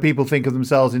 You know, people think of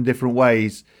themselves in different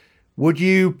ways. Would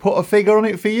you put a figure on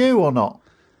it for you or not?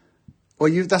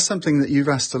 Well, that's something that you've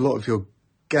asked a lot of your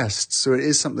guests. So it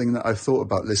is something that I've thought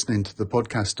about listening to the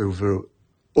podcast over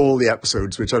all the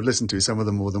episodes, which I've listened to, some of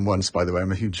them more than once, by the way.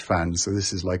 I'm a huge fan, so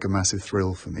this is like a massive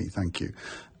thrill for me. Thank you.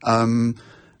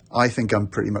 I think I'm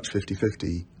pretty much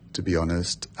 50-50, to be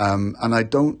honest. And I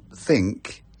don't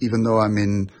think, even though I'm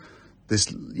in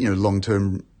this,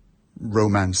 long-term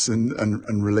romance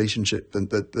and relationship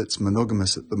that's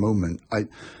monogamous at the moment,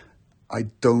 I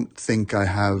don't think I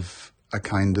have a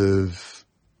kind of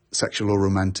sexual or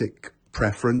romantic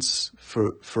preference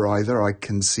for either. I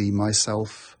can see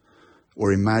myself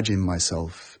or imagine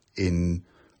myself in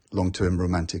long-term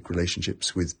romantic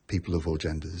relationships with people of all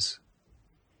genders.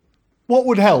 What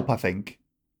would help, I think,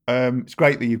 it's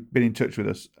great that you've been in touch with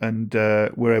us and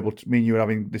we're able to, me and you are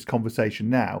having this conversation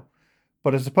now.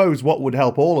 But I suppose what would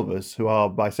help all of us who are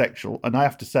bisexual, and I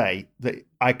have to say that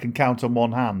I can count on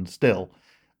one hand still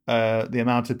the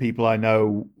amount of people I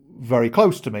know very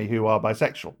close to me who are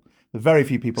bisexual. There are very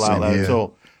few people out there at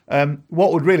all.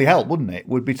 What would really help, wouldn't it,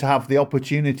 would be to have the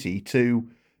opportunity to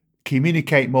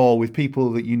communicate more with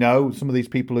people that you know, some of these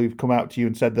people who've come out to you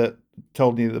and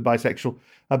told you that they're bisexual,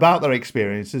 about their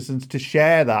experiences, and to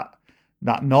share that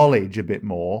knowledge a bit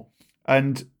more.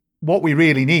 And what we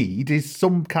really need is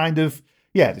some kind of,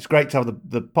 it's great to have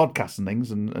the podcasts and things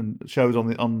and shows on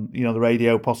the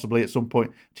radio possibly at some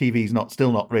point. TV's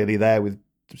still not really there with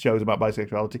shows about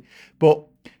bisexuality, but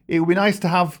it would be nice to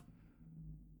have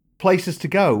places to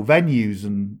go, venues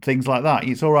and things like that.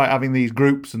 It's all right having these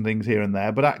groups and things here and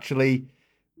there, but actually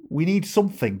we need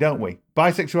something, don't we?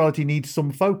 Bisexuality needs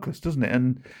some focus, doesn't it?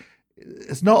 And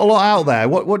it's not a lot out there.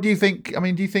 What do you think? I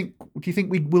mean, do you think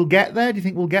we will get there? Do you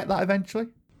think we'll get that eventually?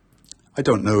 I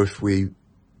don't know if we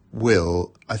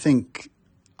will. I think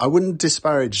I wouldn't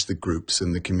disparage the groups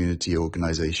and the community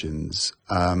organisations.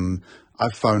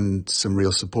 I've found some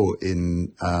real support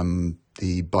in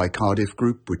the Bi Cardiff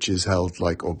group, which is held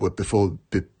before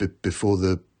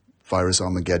the virus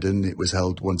Armageddon. It was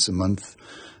held once a month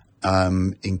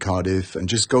in Cardiff, and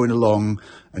just going along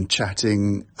and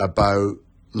chatting about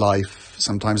life,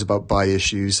 sometimes about bi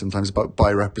issues, sometimes about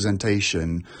bi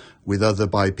representation with other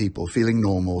bi people, feeling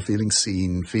normal, feeling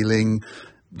seen, feeling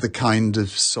the kind of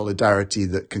solidarity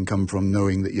that can come from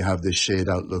knowing that you have this shared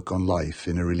outlook on life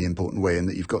in a really important way, and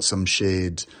that you've got some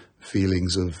shared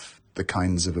feelings of the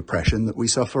kinds of oppression that we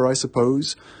suffer, I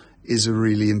suppose, is a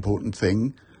really important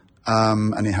thing.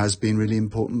 And it has been really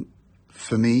important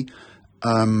for me.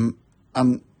 And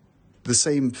the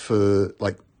same for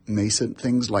nascent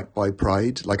things like Bi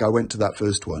Pride. I went to that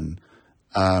first one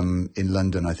in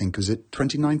London, I think, was it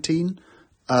 2019?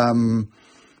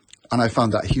 And I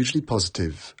found that hugely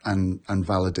positive and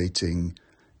validating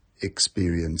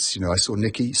experience. I saw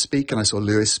Nikki speak and I saw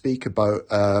Lewis speak about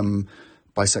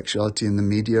bisexuality in the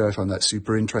media. I found that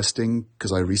super interesting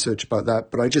because I researched about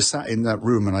that. But I just sat in that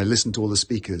room and I listened to all the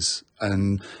speakers,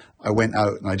 and I went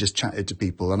out and I just chatted to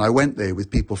people. And I went there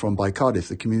with people from Bi Cardiff,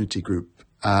 the community group.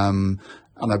 And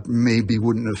I maybe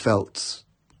wouldn't have felt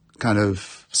kind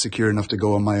of secure enough to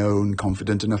go on my own,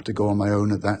 confident enough to go on my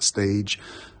own at that stage.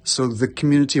 So the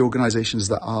community organisations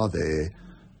that are there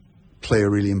play a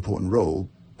really important role,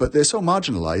 but they're so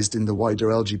marginalised in the wider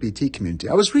LGBT community.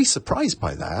 I was really surprised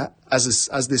by that as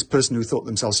this person who thought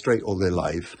themselves straight all their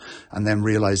life and then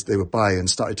realised they were bi and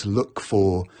started to look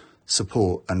for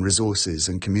support and resources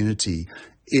and community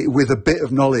with a bit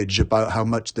of knowledge about how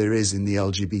much there is in the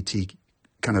LGBT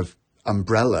kind of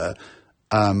umbrella,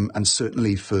 and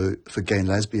certainly for gay and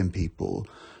lesbian people.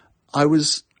 I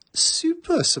was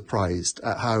super surprised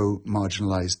at how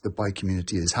marginalised the bi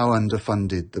community is, how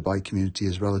underfunded the bi community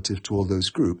is relative to all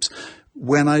those groups,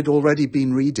 when I'd already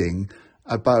been reading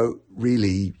about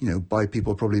really, bi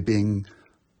people probably being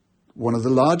one of the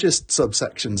largest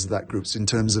subsections of that group in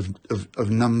terms of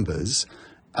numbers.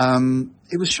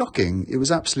 It was shocking. It was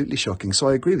absolutely shocking. So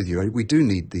I agree with you. We do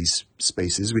need these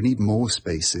spaces. We need more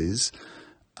spaces.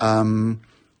 I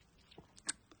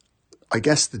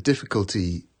guess the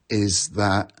difficulty is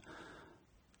that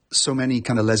so many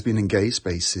kind of lesbian and gay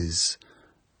spaces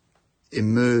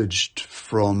emerged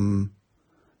from,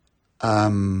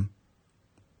 how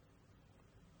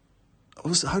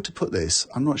to put this?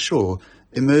 I'm not sure.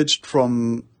 Emerged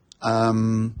from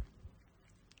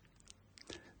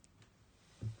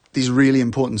these really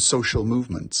important social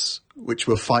movements, which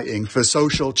were fighting for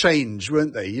social change,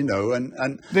 weren't they?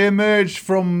 And they emerged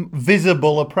from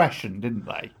visible oppression, didn't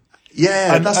they?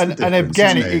 Yeah, and, that's the and difference,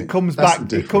 again, isn't it comes That's back.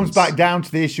 the It comes difference. back down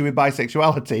to the issue with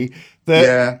bisexuality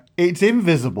that it's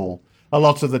invisible a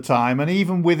lot of the time, and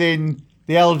even within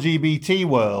the LGBT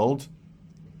world,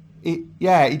 it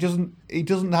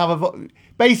doesn't have a.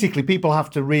 Basically, people have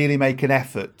to really make an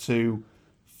effort to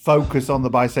focus on the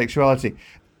bisexuality.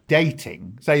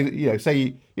 Dating,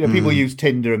 people use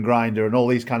Tinder and Grindr and all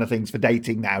these kind of things for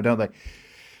dating now, don't they?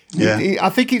 Yeah. I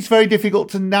think it's very difficult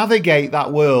to navigate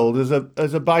that world as a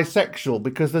bisexual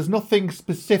because there's nothing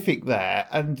specific there,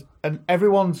 and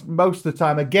everyone's most of the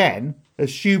time again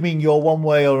assuming you're one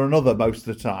way or another most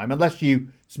of the time, unless you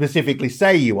specifically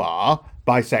say you are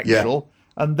bisexual,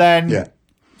 and then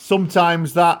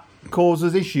sometimes that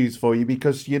causes issues for you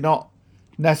because you're not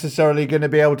necessarily going to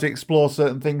be able to explore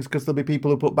certain things because there'll be people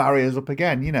who put barriers up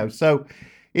again, So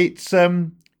it's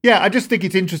I just think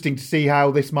it's interesting to see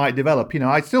how this might develop.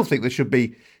 I still think there should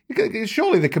be,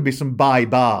 surely there could be some bi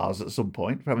bars at some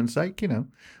point, for heaven's sake,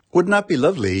 Wouldn't that be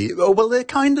lovely? Oh, well, they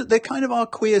kind of are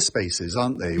queer spaces,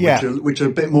 aren't they? Yeah. Which are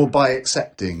a bit more bi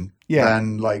accepting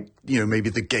than maybe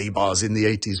the gay bars in the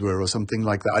 80s were or something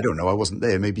like that. I don't know. I wasn't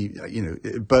there. Maybe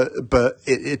but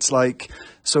it's like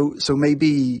so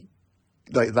maybe.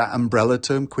 Like that umbrella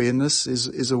term, queerness,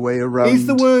 is a way around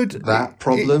that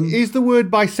problem. Is the word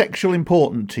bisexual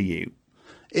important to you?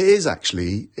 It is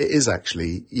actually.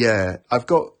 Yeah. I've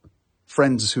got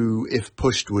friends who, if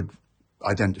pushed, would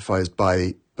identify as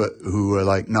bi, but who are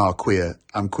like, nah, queer.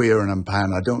 I'm queer and I'm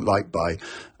pan. I don't like bi.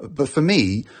 But for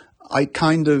me, I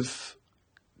kind of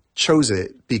chose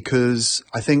it because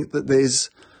I think that there's...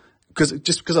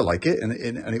 because I like it and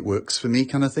it works for me,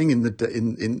 kind of thing, in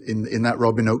that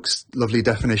Robin Oakes lovely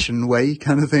definition way,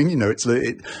 kind of thing.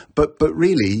 But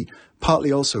really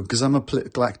partly also because I'm a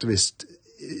political activist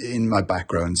in my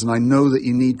backgrounds, and I know that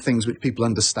you need things which people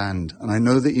understand, and I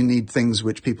know that you need things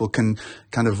which people can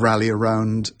kind of rally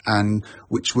around and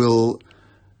which will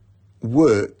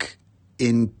work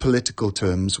in political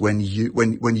terms when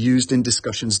used in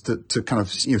discussions to kind of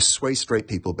sway straight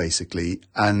people basically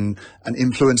and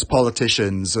influence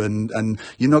politicians and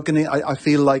you're not going to. I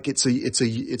feel like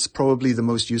it's probably the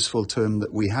most useful term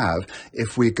that we have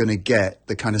if we're going to get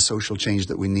the kind of social change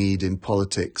that we need in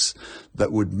politics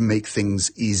that would make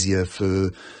things easier for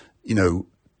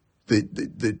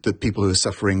the people who are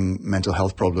suffering mental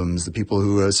health problems, the people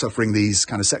who are suffering these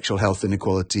kind of sexual health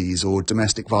inequalities or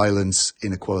domestic violence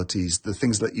inequalities, the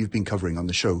things that you've been covering on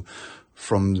the show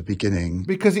from the beginning.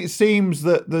 Because it seems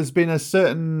that there's been a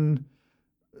certain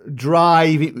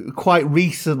drive quite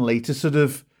recently to sort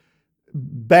of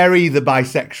bury the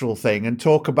bisexual thing and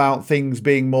talk about things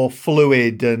being more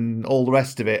fluid and all the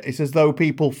rest of it. It's as though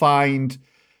people find...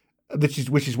 which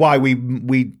is why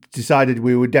we decided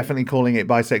we were definitely calling it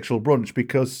Bisexual Brunch,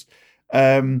 because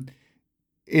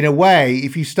in a way,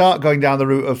 if you start going down the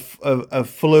route of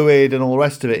fluid and all the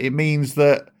rest of it, it means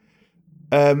that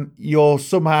you're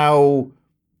somehow,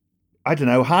 I don't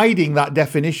know, hiding that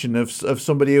definition of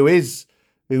somebody who is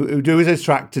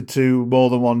attracted to more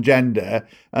than one gender,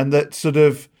 and that sort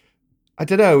of, I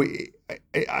don't know.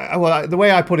 Well, the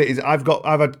way I put it is, I've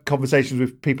had conversations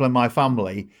with people in my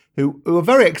family who are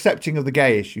very accepting of the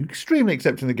gay issue, extremely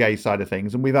accepting of the gay side of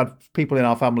things, and we've had people in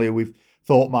our family who we've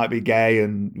thought might be gay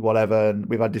and whatever, and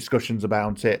we've had discussions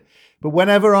about it. But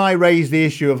whenever I raise the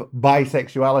issue of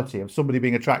bisexuality, of somebody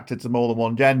being attracted to more than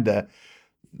one gender,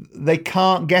 they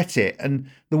can't get it, and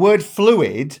the word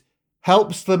fluid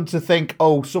helps them to think,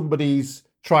 oh, somebody's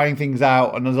trying things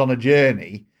out and is on a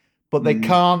journey, but they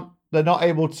can't. They're not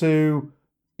able to,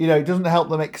 it doesn't help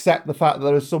them accept the fact that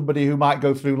there is somebody who might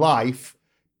go through life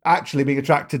actually being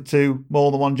attracted to more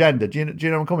than one gender. Do you know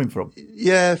where I'm coming from?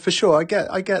 Yeah, for sure. I get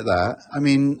that. I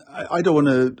mean, I don't want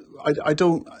to. I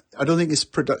don't think it's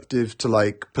productive to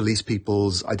like police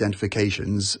people's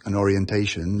identifications and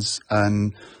orientations.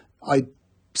 And I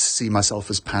see myself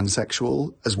as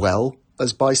pansexual as well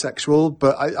as bisexual,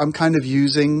 but I'm kind of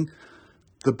using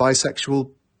the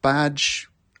bisexual badge,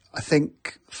 I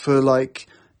think, for like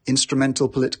instrumental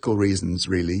political reasons,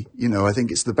 really. I think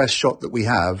it's the best shot that we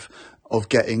have of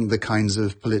getting the kinds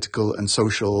of political and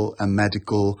social and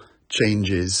medical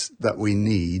changes that we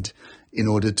need in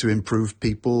order to improve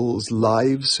people's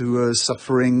lives who are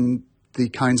suffering the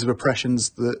kinds of oppressions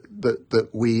that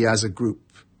we as a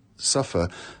group suffer.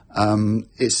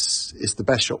 It's the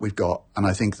best shot we've got, and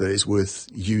I think that it's worth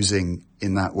using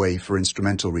in that way for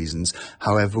instrumental reasons.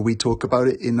 However, we talk about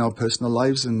it in our personal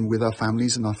lives and with our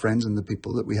families and our friends and the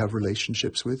people that we have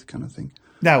relationships with, kind of thing.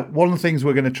 Now, one of the things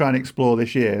we're going to try and explore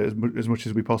this year, as much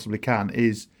as we possibly can,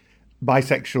 is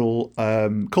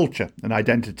bisexual culture and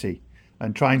identity.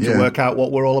 and trying to work out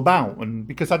what we're all about. And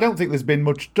because I don't think there's been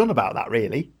much done about that,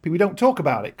 really. We don't talk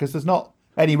about it because there's not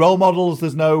any role models.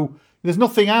 There's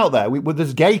nothing out there.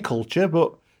 There's gay culture,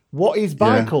 but what is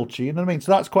bi culture? You know what I mean?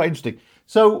 So that's quite interesting.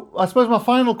 So I suppose my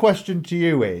final question to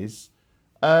you is,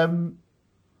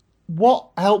 what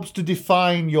helps to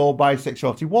define your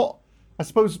bisexuality? I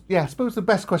suppose the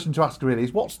best question to ask really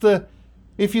is,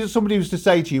 if somebody was to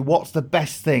say to you, what's the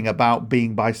best thing about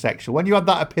being bisexual? When you had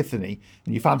that epiphany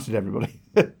and you fancied everybody,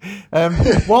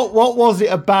 what was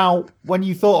it about when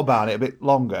you thought about it a bit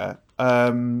longer?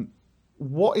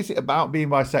 What is it about being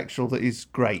bisexual that is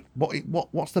great?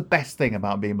 What's the best thing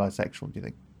about being bisexual, do you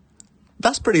think?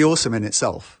 That's pretty awesome in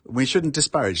itself. We shouldn't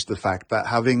disparage the fact that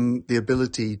having the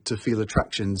ability to feel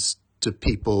attractions to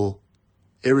people,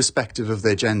 irrespective of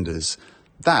their genders,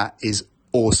 that is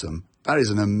awesome. That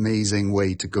is an amazing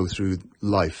way to go through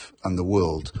life and the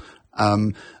world.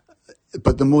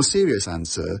 But the more serious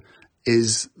answer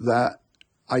is that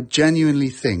I genuinely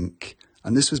think,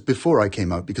 and this was before I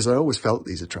came out because I always felt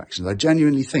these attractions, I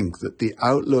genuinely think that the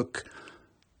outlook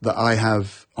that I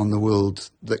have on the world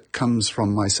that comes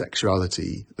from my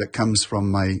sexuality, that comes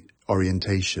from my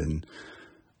orientation,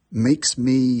 makes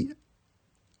me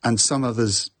and some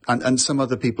others, and some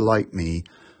other people like me,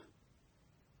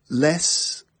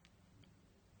 less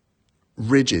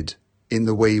rigid in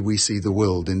the way we see the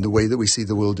world, in the way that we see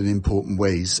the world in important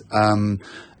ways. And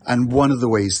one of the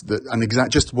ways that,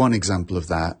 just one example of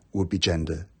that would be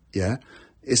gender. Yeah.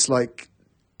 It's like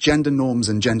gender norms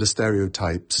and gender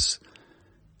stereotypes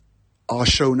are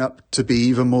shown up to be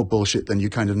even more bullshit than you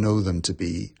kind of know them to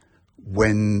be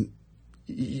when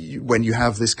you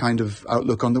have this kind of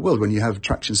outlook on the world, when you have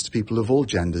attractions to people of all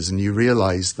genders, and you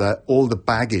realize that all the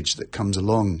baggage that comes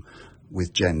along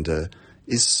with gender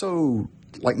is so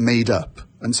made up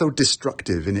and so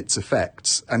destructive in its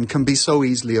effects, and can be so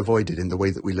easily avoided in the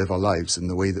way that we live our lives, and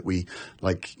the way that we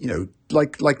like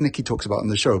Nikki talks about on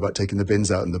the show about taking the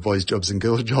bins out and the boys' jobs and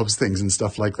girls' jobs things and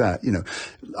stuff like that.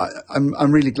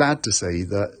 I'm really glad to say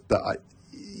that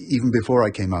even before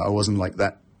I came out, I wasn't like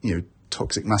that,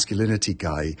 toxic masculinity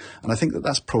guy. And I think that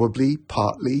that's probably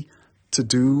partly to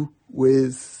do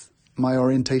with my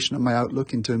orientation and my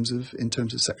outlook in terms of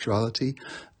sexuality.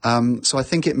 So I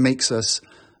think it makes us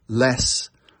less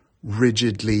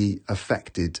rigidly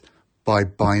affected by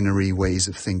binary ways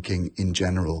of thinking in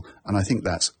general. And I think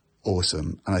that's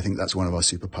awesome. And I think that's one of our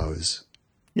superpowers.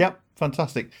 Yep,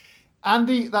 fantastic.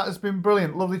 Andy, that has been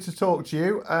brilliant. Lovely to talk to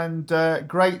you, and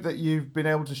great that you've been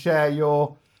able to share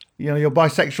your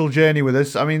bisexual journey with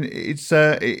us. I mean, it's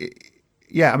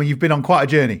you've been on quite a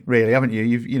journey, really, haven't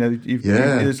you?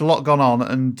 There's a lot gone on,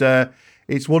 and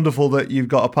it's wonderful that you've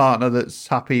got a partner that's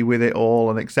happy with it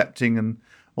all and accepting and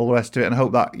all the rest of it. And I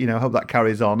hope that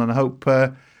carries on, and I hope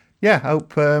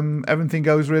everything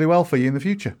goes really well for you in the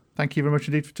future. Thank you very much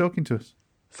indeed for talking to us.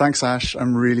 Thanks, Ash.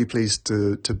 I'm really pleased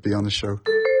to be on the show.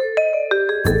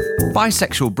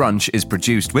 Bisexual Brunch is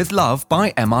produced with love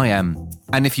by MIM.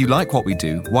 And if you like what we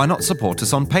do, why not support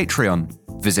us on Patreon?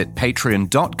 Visit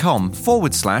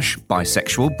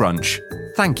patreon.com/bisexual brunch.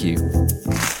 Thank you.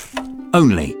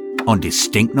 Only on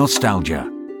Distinct Nostalgia.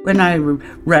 When I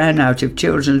ran out of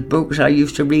children's books, I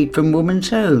used to read from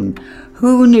Woman's Own.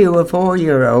 Who knew a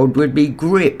 4-year-old would be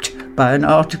gripped by an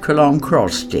article on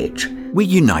cross-stitch? We're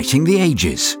uniting the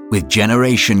ages with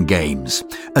Generation Games,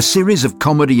 a series of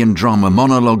comedy and drama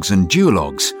monologues and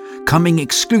duologues coming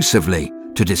exclusively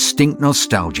to Distinct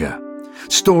Nostalgia.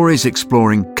 Stories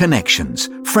exploring connections,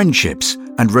 friendships,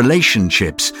 and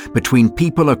relationships between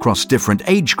people across different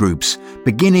age groups,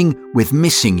 beginning with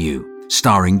Missing You,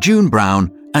 starring June Brown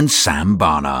and Sam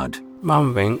Barnard.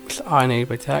 Mum thinks I need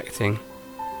protecting,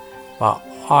 but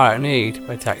I don't need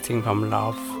protecting from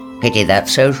love. Pity that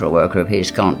social worker of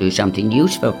his can't do something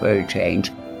useful for a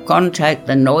change. Contact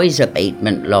the noise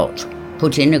abatement lot.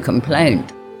 Put in a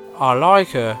complaint. I like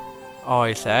her,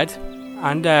 I said,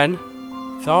 and then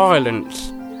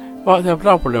silence. What's the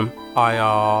problem? I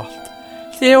asked.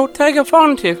 She'll take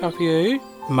advantage of you,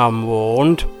 Mum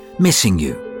warned. Missing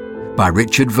You by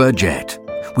Richard Vergette,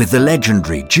 with the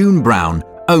legendary June Brown,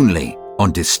 only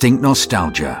on Distinct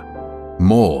Nostalgia.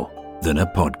 More than a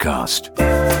podcast.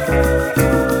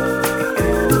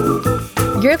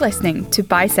 You're listening to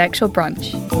Bisexual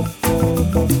Brunch.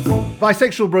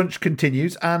 Bisexual Brunch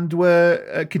continues, and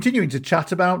we're continuing to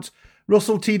chat about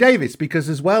Russell T Davies, because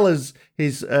as well as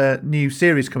his new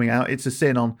series coming out, It's a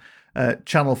Sin, on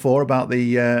Channel 4 about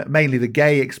the mainly the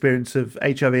gay experience of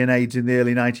HIV and AIDS in the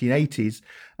early 1980s,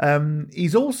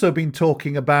 he's also been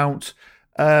talking about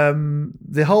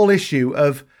the whole issue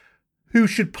of who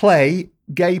should play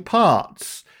gay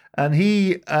parts. And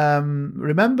he,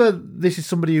 remember, this is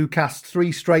somebody who cast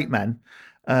 3 straight men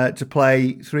to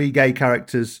play 3 gay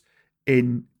characters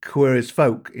in Queer as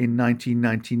Folk in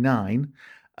 1999.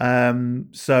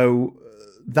 So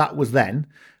that was then.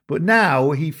 But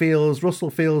now Russell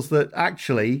feels that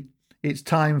actually it's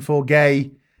time for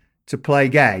gay to play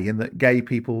gay, and that gay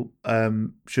people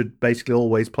should basically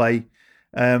always play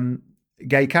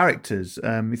gay characters.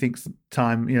 He thinks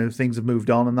things have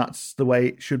moved on and that's the way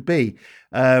it should be.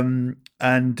 And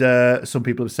some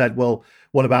people have said, well,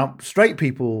 what about straight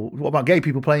people? What about gay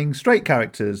people playing straight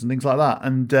characters and things like that?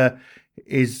 And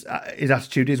his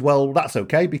attitude is, well, that's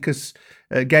okay, because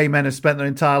gay men have spent their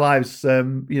entire lives,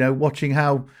 watching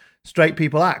how straight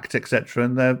people act, etc.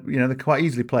 And they quite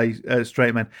easily play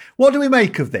straight men. What do we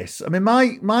make of this? I mean,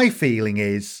 my feeling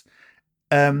is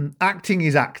acting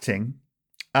is acting,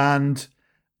 and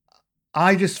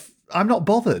I'm not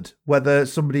bothered whether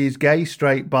somebody is gay,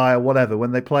 straight, bi, or whatever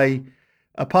when they play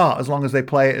a part, as long as they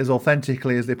play it as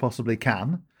authentically as they possibly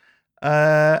can.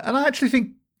 And I actually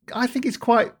think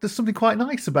there's something quite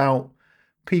nice about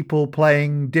people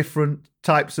playing different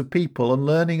types of people and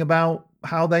learning about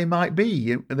how they might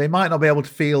be. They might not be able to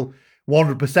feel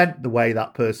 100% the way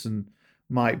that person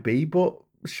might be, but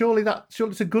surely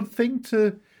it's a good thing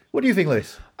to. What do you think,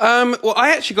 Lewis? Well,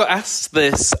 I actually got asked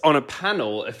this on a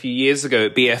panel a few years ago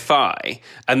at BFI,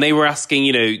 and they were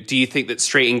asking, do you think that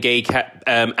straight and gay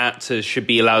actors should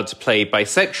be allowed to play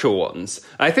bisexual ones?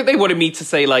 And I think they wanted me to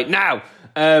say, no.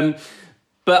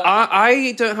 But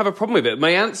I don't have a problem with it.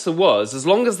 My answer was, as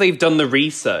long as they've done the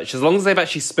research, as long as they've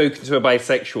actually spoken to a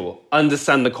bisexual,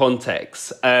 understand the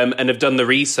context, and have done the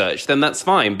research, then that's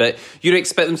fine. But you don't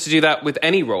expect them to do that with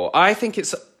any role. I think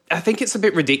it's a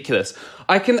bit ridiculous.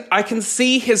 I can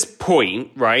see his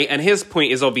point, right? And his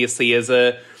point is obviously, as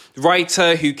a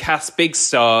writer who casts big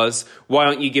stars, why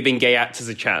aren't you giving gay actors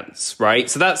a chance, right?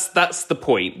 So that's the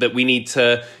point, that we need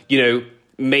to,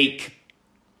 make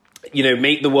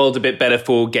the world a bit better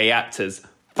for gay actors.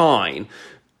 Fine.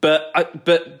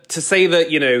 But to say that,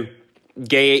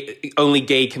 only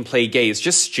gay can play gay is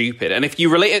just stupid. And if you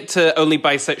relate it to only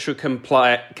bisexual can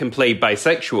play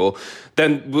bisexual,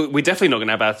 then we're definitely not going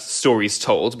to have our stories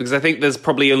told, because I think there's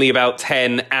probably only about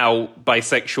 10 out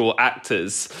bisexual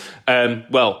actors. On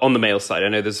the male side. I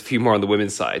know there's a few more on the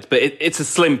women's side, but it's a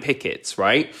slim picket,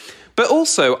 right? But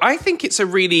also, I think it's a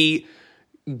really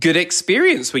good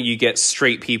experience when you get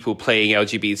straight people playing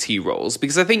LGBT roles,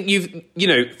 because I think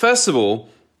first of all,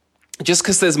 just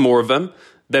because there's more of them,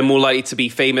 they're more likely to be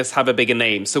famous, have a bigger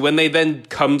name. So when they then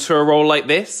come to a role like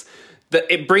this, that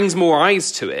it brings more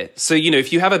eyes to it. So,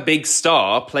 if you have a big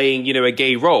star playing, a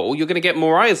gay role, you're going to get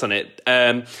more eyes on it.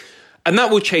 And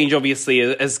that will change, obviously,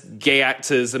 as gay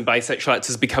actors and bisexual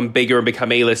actors become bigger and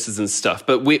become A-listers and stuff.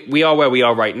 But we are where we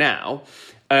are right now.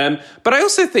 But I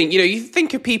also think, you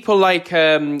think of people like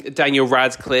Daniel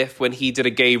Radcliffe when he did a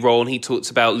gay role and he talked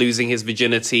about losing his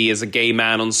virginity as a gay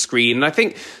man on screen. And I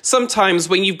think sometimes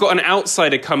when you've got an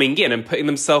outsider coming in and putting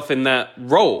themselves in that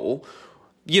role,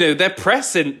 their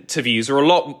press interviews are a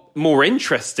lot more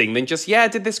interesting than just, I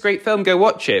did this great film, go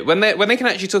watch it. When they can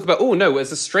actually talk about, oh no,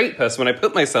 as a straight person, when I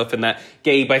put myself in that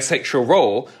gay bisexual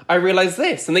role, I realized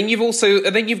this. And then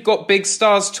you've got big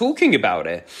stars talking about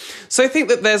it. So I think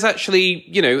that there's actually,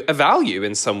 a value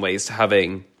in some ways to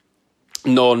having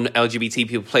non-LGBT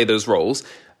people play those roles.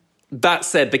 That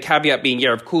said, the caveat being,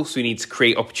 of course we need to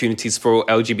create opportunities for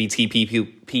LGBT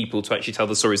people to actually tell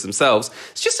the stories themselves.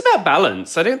 It's just about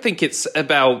balance. I don't think it's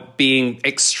about being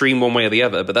extreme one way or the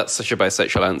other, but that's such a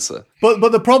bisexual answer.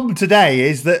 But the problem today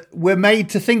is that we're made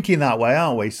to think in that way,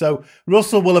 aren't we? So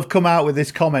Russell will have come out with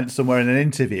this comment somewhere in an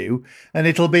interview, and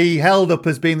it'll be held up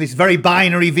as being this very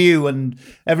binary view, and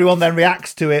everyone then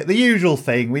reacts to it. The usual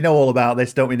thing. We know all about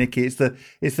this, don't we, Nikki? It's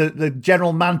the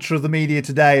general mantra of the media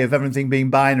today of everything being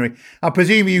binary. I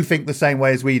presume you think the same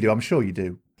way as we do. I'm sure you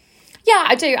do. Yeah,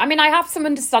 I do. I mean, I have some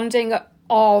understanding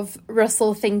of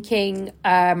Russell thinking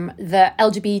that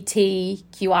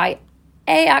LGBTQIA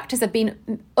actors have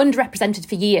been underrepresented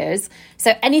for years.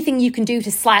 So anything you can do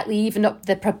to slightly even up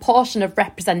the proportion of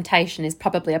representation is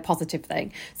probably a positive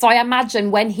thing. So I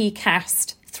imagine when he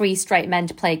cast 3 straight men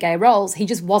to play gay roles, he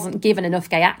just wasn't given enough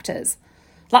gay actors.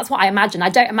 That's what I imagine. I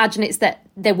don't imagine it's that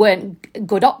there weren't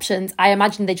good options. I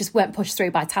imagine they just weren't pushed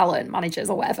through by talent managers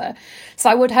or whatever. So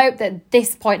I would hope that at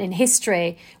this point in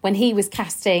history, when he was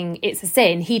casting It's a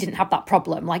Sin, he didn't have that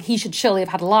problem. Like, he should surely have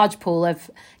had a large pool of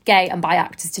gay and bi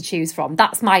actors to choose from.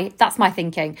 That's my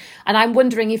thinking. And I'm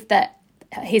wondering if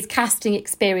his casting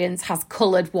experience has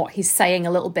coloured what he's saying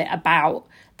a little bit about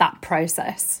that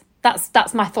process.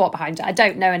 That's my thought behind it. I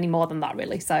don't know any more than that,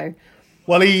 really. So.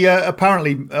 Well, he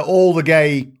apparently all the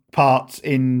gay parts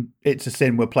in It's a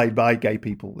Sin were played by gay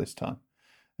people this time.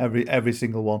 Every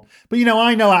single one. But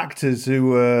I know actors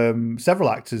several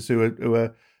actors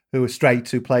who are straight,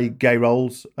 who play gay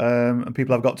roles, and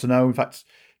people I've got to know. In fact,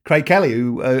 Craig Kelly,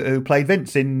 who played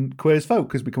Vince in Queer as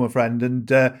Folk, has become a friend,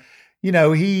 and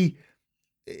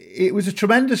it was a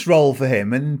tremendous role for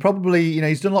him, and probably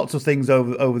he's done lots of things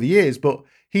over the years, but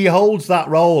he holds that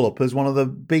role up as one of the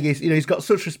biggest. He's got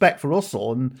such respect for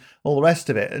Russell and all the rest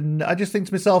of it, and I just think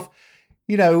to myself,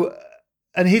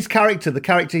 and his character, the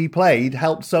character he played,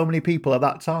 helped so many people at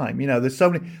that time. There's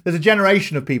a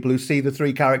generation of people who see the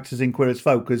three characters in Queer as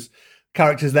Folk as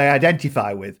characters they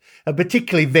identify with, and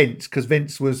particularly Vince, because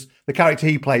Vince was the character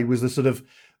he played was the sort of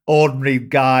ordinary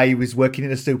guy. He was working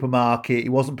in a supermarket. He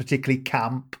wasn't particularly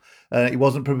camp. He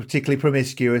wasn't particularly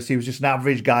promiscuous. He was just an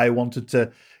average guy who wanted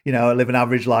to, live an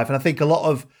average life. And I think a lot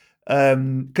of,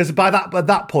 because at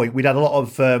that point we'd had a lot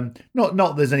of, not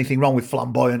that there's anything wrong with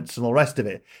flamboyance and all the rest of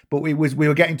it, but we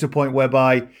were getting to a point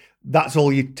whereby that's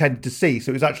all you tended to see.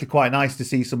 So it was actually quite nice to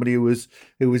see somebody who was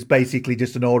basically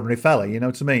just an ordinary fella, you know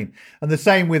what I mean? And the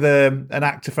same with an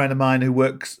actor friend of mine who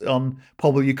works on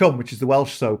Pobl You Come, which is the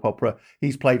Welsh soap opera.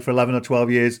 He's played for 11 or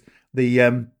 12 years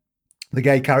the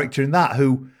gay character in that,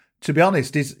 who, to be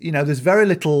honest, is, there's very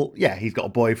little. Yeah, he's got a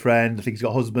boyfriend. I think he's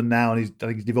got a husband now, and I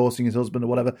think he's divorcing his husband or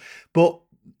whatever. But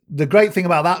the great thing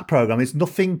about that program is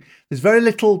nothing. There's very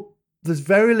little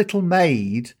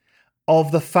made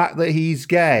of the fact that he's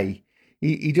gay.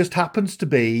 He just happens to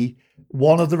be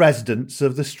one of the residents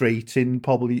of the street in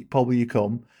Pobl You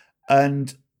Come,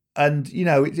 and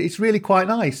it's really quite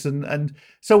nice. And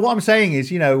so what I'm saying is,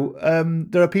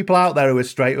 there are people out there who are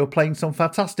straight who are playing some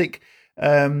fantastic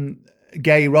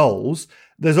gay roles.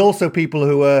 There's also people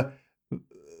who are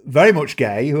very much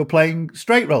gay who are playing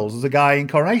straight roles. There's a guy in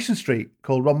Coronation Street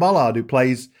called Ron Mallard who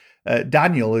plays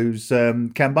Daniel, who's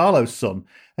Ken Barlow's son,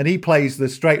 and he plays the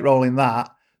straight role in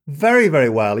that very, very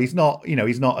well. He's not,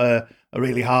 he's not a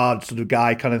really hard sort of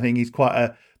guy kind of thing. He's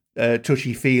quite a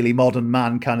touchy-feely modern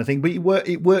man kind of thing, but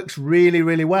it works really,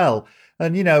 really well.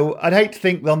 And I'd hate to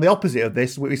think on the opposite of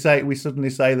this. We suddenly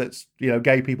say that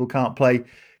gay people can't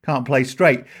play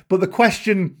straight. But the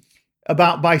question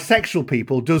about bisexual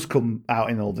people does come out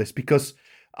in all this, because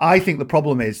I think the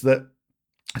problem is that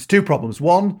there's two problems.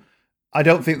 One, I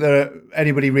don't think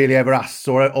anybody really ever asks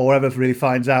or ever really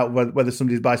finds out whether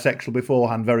somebody's bisexual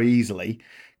beforehand very easily,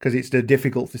 because it's still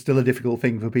a difficult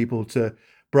thing for people to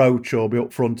broach or be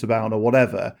upfront about or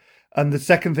whatever. And the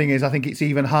second thing is, I think it's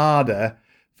even harder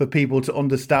for people to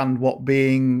understand what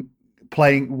being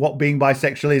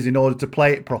bisexual is in order to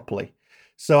play it properly.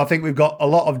 So I think we've got a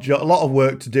lot of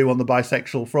work to do on the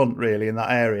bisexual front, really, in that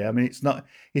area. I mean,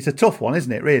 it's a tough one,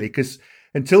 isn't it, really? Because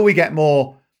until we get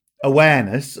more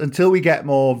awareness, until we get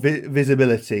more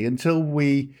visibility, until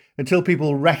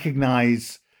people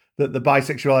recognise that the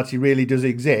bisexuality really does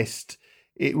exist,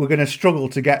 we're going to struggle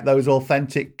to get those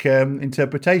authentic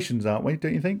interpretations, aren't we?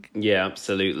 Don't you think? Yeah,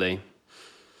 absolutely.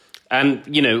 And,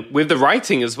 with the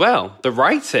writing as well, we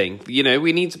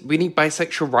need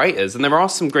bisexual writers, and there are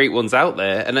some great ones out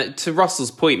there. And to Russell's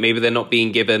point, maybe they're not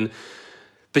being given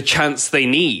the chance they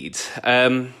need.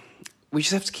 We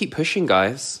just have to keep pushing,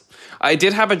 guys. I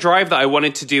did have a drive that I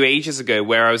wanted to do ages ago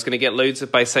where I was going to get loads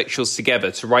of bisexuals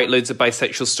together to write loads of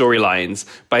bisexual storylines,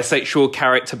 bisexual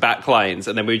character backlines,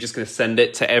 and then we were just going to send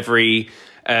it to every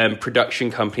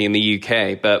production company in the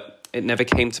UK. But it never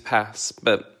came to pass.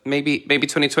 But maybe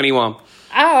 2021.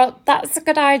 Oh, that's a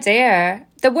good idea.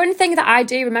 The one thing that I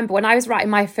do remember when I was writing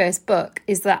my first book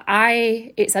is that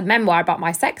it's a memoir about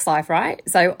my sex life, right?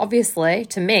 So obviously,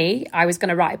 to me, I was going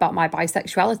to write about my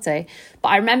bisexuality. But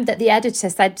I remember that the editor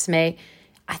said to me,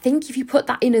 I think if you put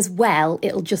that in as well,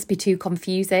 it'll just be too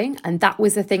confusing. And that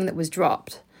was the thing that was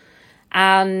dropped.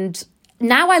 And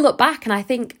now I look back and I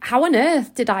think, how on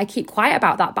earth did I keep quiet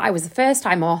about that? But I was a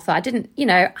first-time author. I didn't,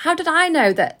 how did I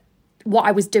know that what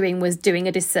I was doing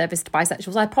a disservice to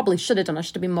bisexuals? I probably should have done. I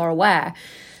should have been more aware.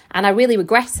 And I really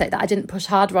regret it that I didn't push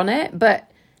harder on it. But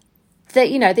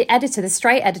the editor, the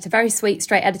straight editor, very sweet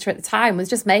straight editor at the time, was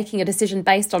just making a decision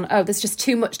based on, there's just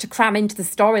too much to cram into the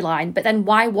storyline. But then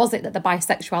why was it that the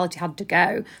bisexuality had to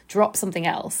go? Drop something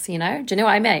else, Do you know what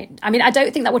I mean? I mean, I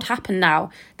don't think that would happen now.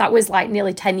 That was like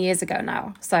nearly 10 years ago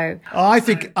now. So I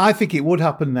think it would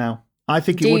happen now. I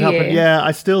think it would happen. Yeah,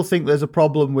 I still think there's a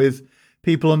problem with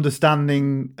people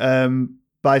understanding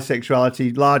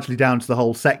bisexuality, largely down to the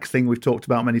whole sex thing we've talked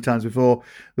about many times before,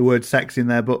 the word sex in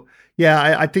there. But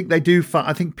yeah, I think they do.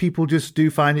 I think people just do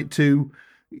find it too,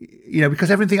 because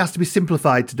everything has to be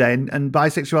simplified today, and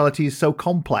bisexuality is so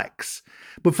complex.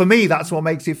 But for me, that's what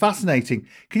makes it fascinating.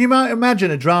 Can you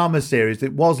imagine a drama series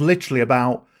that was literally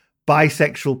about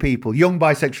bisexual people, young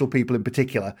bisexual people in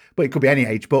particular, but it could be any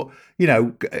age, but, you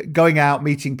know, going out,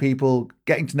 meeting people,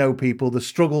 getting to know people, the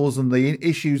struggles and the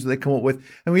issues that they come up with.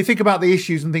 And when you think about the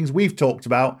issues and things we've talked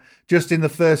about just in the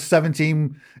first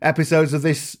 17 episodes of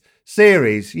this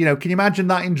series, you know, can you imagine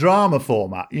that in drama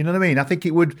format? You know what I mean? I think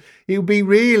it would be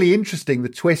really interesting, the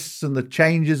twists and the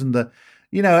changes and the,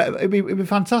 you know, it'd be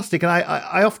fantastic. And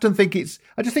I often think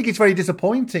I just think it's very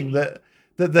disappointing that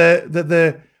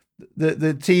the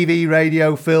TV,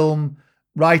 radio, film,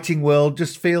 writing world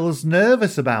just feels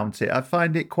nervous about it. I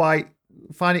find it quite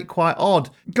odd.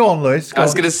 Go on, Lewis. I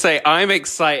was going to say, I'm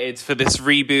excited for this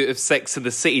reboot of Sex and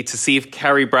the City to see if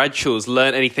Carrie Bradshaw's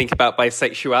learned anything about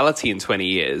bisexuality in 20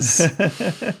 years.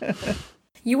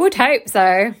 You would hope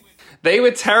so. They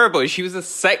were terrible. She was a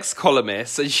sex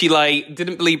columnist and she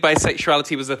didn't believe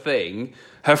bisexuality was a thing.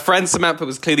 Her friend Samantha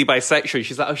was clearly bisexual.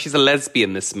 She's like, oh, she's a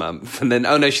lesbian this month. And then,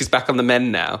 oh no, she's back on the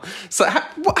men now. So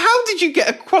how did you get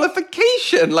a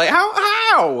qualification? Like,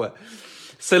 how?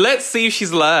 So let's see if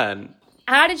she's learned.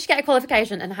 How did she get a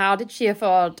qualification and how did she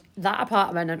afford that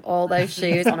apartment and all those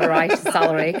shoes on a writer's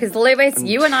salary? Because Lewis,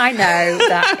 you and I know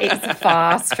that it's a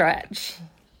far stretch.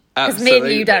 Because me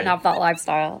and you don't have that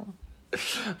lifestyle.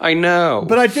 I know.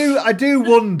 But I do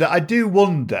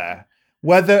wonder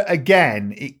whether,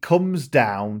 again, it comes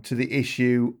down to the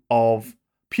issue of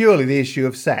purely the issue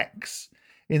of sex,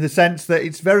 in the sense that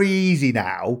it's very easy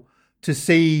now to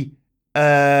see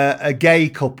a gay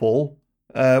couple,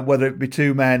 whether it be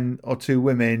two men or two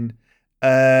women,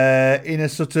 in a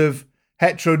sort of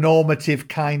heteronormative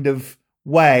kind of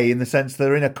way, in the sense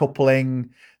they're in a coupling,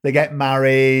 they get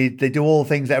married, they do all the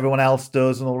things that everyone else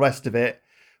does and all the rest of it.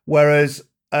 Whereas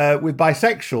with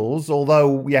bisexuals,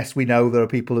 although, yes, we know there are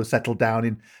people who settle down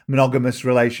in monogamous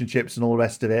relationships and all the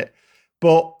rest of it,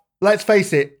 but let's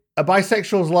face it, a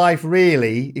bisexual's life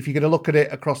really, if you're going to look at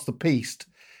it across the piece,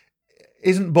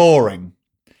 isn't boring.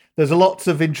 There's lots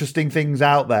of interesting things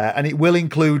out there, and it will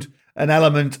include an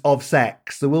element of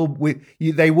sex. They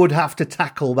would have to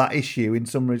tackle that issue in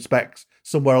some respects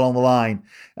somewhere along the line.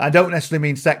 I don't necessarily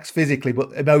mean sex physically,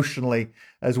 but emotionally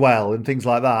as well, and things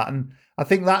like that. And I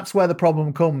think that's where the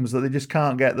problem comes, that they just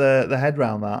can't get the head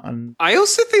around that. And I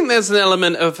also think there's an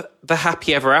element of the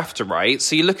happy ever after, right?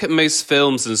 So you look at most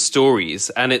films and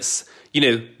stories, and it's, you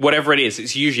know, whatever it is,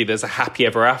 it's usually there's a happy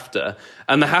ever after.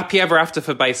 And the happy ever after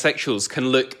for bisexuals can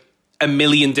look a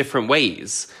million different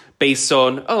ways based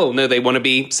on, oh, no, they want to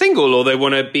be single, or they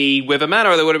want to be with a man,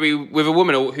 or they want to be with a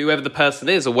woman, or whoever the person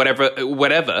is, or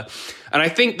whatever. And I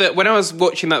think that when I was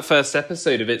watching that first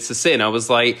episode of It's a Sin, I was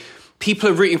like, people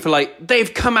are rooting for,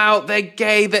 they've come out, they're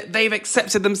gay, that they've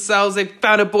accepted themselves, they've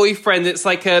found a boyfriend, it's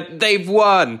they've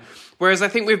won. Whereas I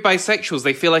think with bisexuals,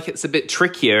 they feel like it's a bit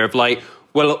trickier of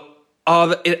well,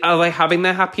 are they having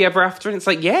their happy ever after? And it's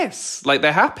yes,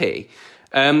 they're happy.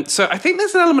 So I think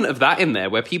there's an element of that in there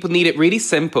where people need it really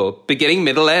simple, beginning,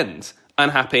 middle, end.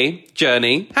 Unhappy,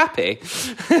 journey, happy.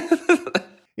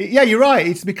 Yeah, you're right.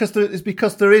 It's because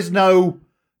there is no...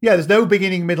 Yeah, there's no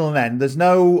beginning, middle, and end. There's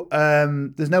no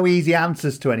easy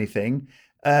answers to anything.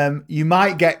 You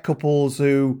might get couples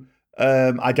who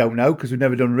I don't know, because we've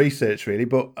never done research really,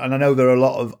 and I know there are a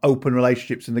lot of open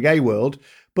relationships in the gay world,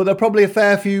 but there are probably a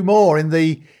fair few more in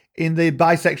the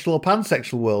bisexual or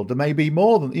pansexual world. There may be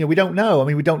more than, we don't know. I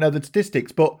mean, we don't know the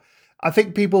statistics, but I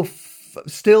think people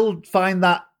still find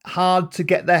that hard to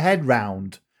get their head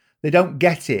round. They don't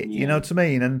get it, you know what I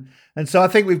mean? And so I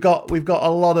think we've got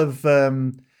a lot of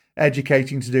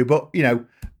educating to do, but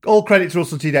all credit to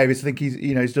Russell T Davies. I think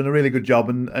he's done a really good job,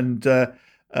 and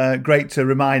great to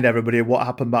remind everybody of what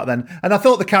happened back then. And I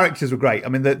thought the characters were great. I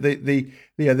mean,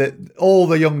 all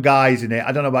the young guys in it.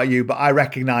 I don't know about you, but I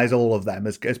recognise all of them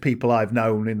as people I've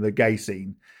known in the gay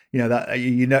scene.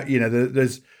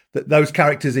 There's those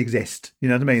characters exist. You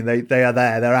know what I mean? They are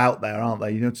there. They're out there, aren't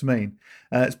they? You know what I mean?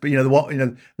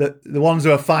 The ones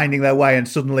who are finding their way, and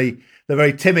suddenly they're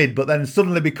very timid, but then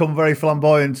suddenly become very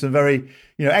flamboyant and very,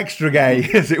 extra gay,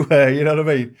 as it were. You know what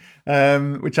I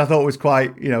mean? Which I thought was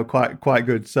quite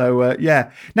good. So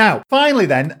yeah. Now, finally,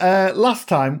 then, last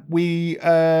time we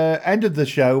ended the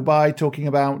show by talking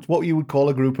about what you would call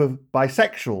a group of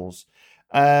bisexuals,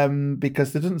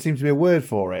 because there doesn't seem to be a word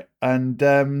for it. And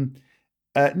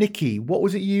Nikki, what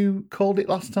was it you called it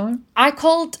last time? I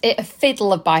called it a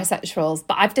fiddle of bisexuals,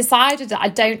 but I've decided that I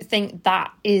don't think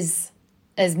that is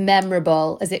as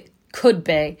memorable as it could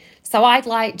be. So I'd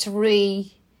like to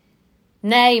rename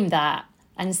that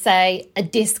and say a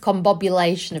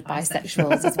discombobulation of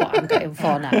bisexuals is what I'm going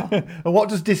for now. And what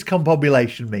does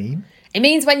discombobulation mean? It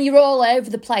means when you're all over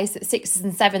the place at 6s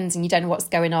and 7s and you don't know what's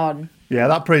going on. Yeah,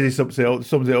 that pretty sums it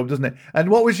up, doesn't it? And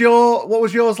what was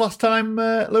yours last time,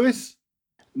 Lewis?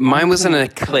 Mine was an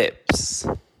eclipse.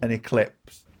 An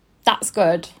eclipse. That's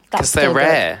good. Because they're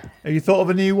rare. Good. Have you thought of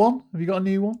a new one? Have you got a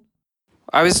new one?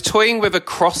 I was toying with a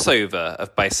crossover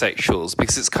of bisexuals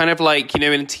because it's kind of like,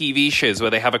 in TV shows where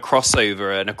they have a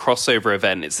crossover and a crossover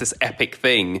event. It's this epic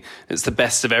thing. It's the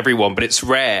best of everyone, but it's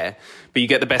rare. But you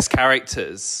get the best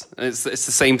characters. And it's the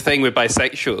same thing with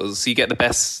bisexuals. You get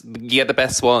the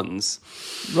best ones.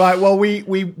 Right. Well,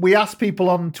 we asked people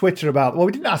on Twitter about. Well,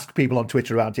 we didn't ask people on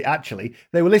Twitter about it. Actually,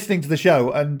 they were listening to the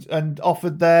show and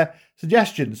offered their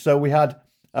suggestions. So we had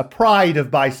a pride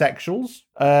of bisexuals,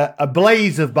 a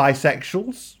blaze of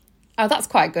bisexuals. Oh, that's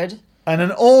quite good. And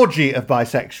an orgy of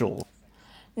bisexuals.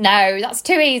 No, that's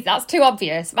too easy. That's too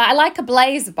obvious. But I like a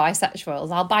blaze of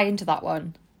bisexuals. I'll buy into that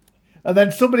one. And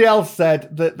then somebody else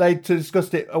said that they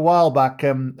discussed it a while back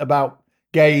about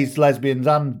gays, lesbians,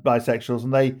 and bisexuals,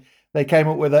 and they came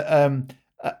up with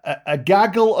a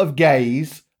gaggle of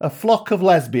gays, a flock of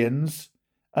lesbians,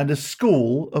 and a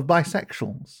school of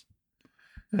bisexuals.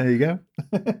 There you go.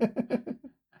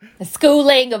 A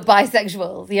schooling of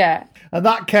bisexuals, yeah. And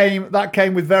that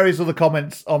came with various other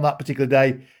comments on that particular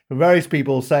day from various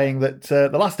people saying that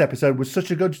the last episode was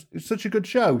such a good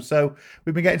show. So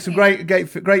we've been getting some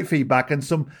great feedback and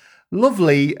some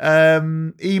lovely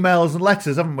emails and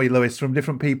letters, haven't we, Lewis, from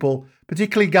different people,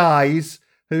 particularly guys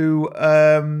who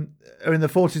are in the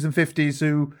 40s and 50s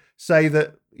who say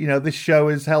that this show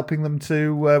is helping them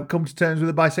to come to terms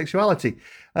with their bisexuality.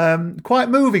 Quite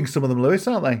moving, some of them, Lewis,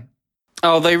 aren't they?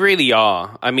 Oh, they really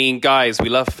are. I mean, guys, we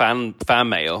love fan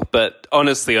mail, but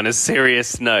honestly, on a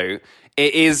serious note,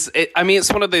 it's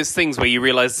one of those things where you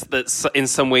realise that in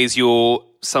some ways you're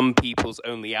some people's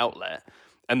only outlet,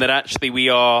 and that actually we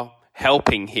are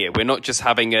helping here. We're not just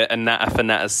having a natter for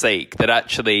natter's sake, that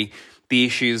actually the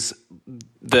issues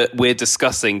that we're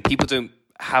discussing, people don't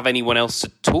have anyone else to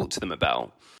talk to them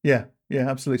about. Yeah,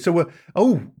 absolutely. So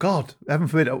heaven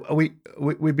forbid,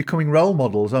 we're becoming role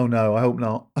models. Oh no, I hope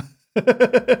not.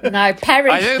 No,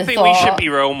 perish. I don't think we should be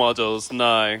role models.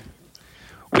 No,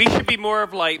 we should be more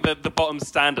of like the bottom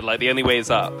standard. Like the only way is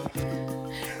up.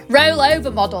 Roll over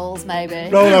models, maybe.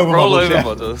 Roll over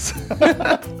models.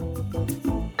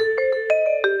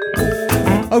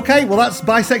 Okay, well that's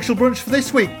Bisexual Brunch for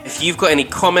this week. If you've got any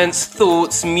comments,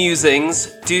 thoughts, musings,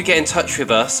 do get in touch with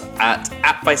us at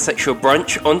Bisexual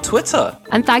Brunch on Twitter.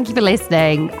 And thank you for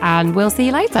listening, and we'll see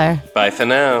you later. Bye for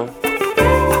now.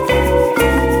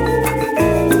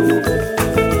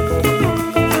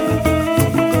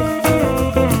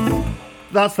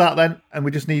 That's that then, and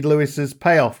we just need Lewis's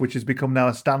payoff, which has become now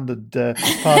a standard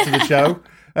part of the show.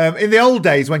 In the old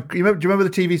days, do you remember the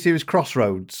TV series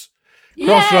Crossroads?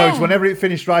 Crossroads, whenever it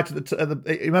finished right at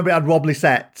the remember it had wobbly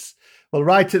sets. Well,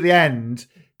 right at the end,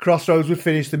 Crossroads would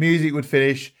finish, the music would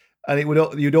finish, and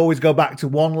you'd always go back to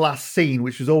one last scene,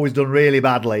 which was always done really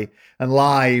badly and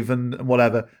live and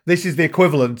whatever. This is the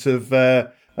equivalent of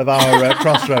our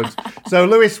Crossroads. So,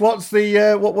 Lewis, what's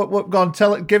the what? Go on,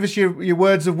 give us your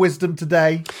words of wisdom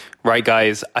today. Right,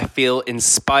 guys, I feel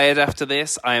inspired after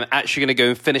this. I am actually going to go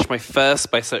and finish my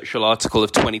first bisexual article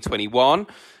of 2021.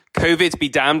 COVID be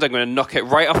damned, I'm going to knock it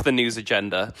right off the news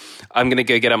agenda. I'm going to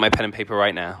go get out my pen and paper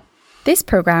right now. This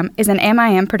program is an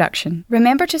MIM production.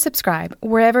 Remember to subscribe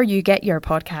wherever you get your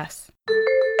podcasts.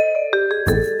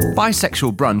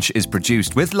 Bisexual Brunch is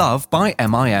produced with love by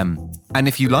MIM. And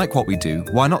if you like what we do,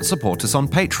 why not support us on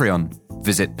Patreon?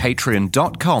 Visit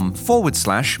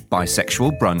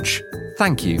patreon.com/bisexualbrunch.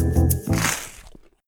 Thank you.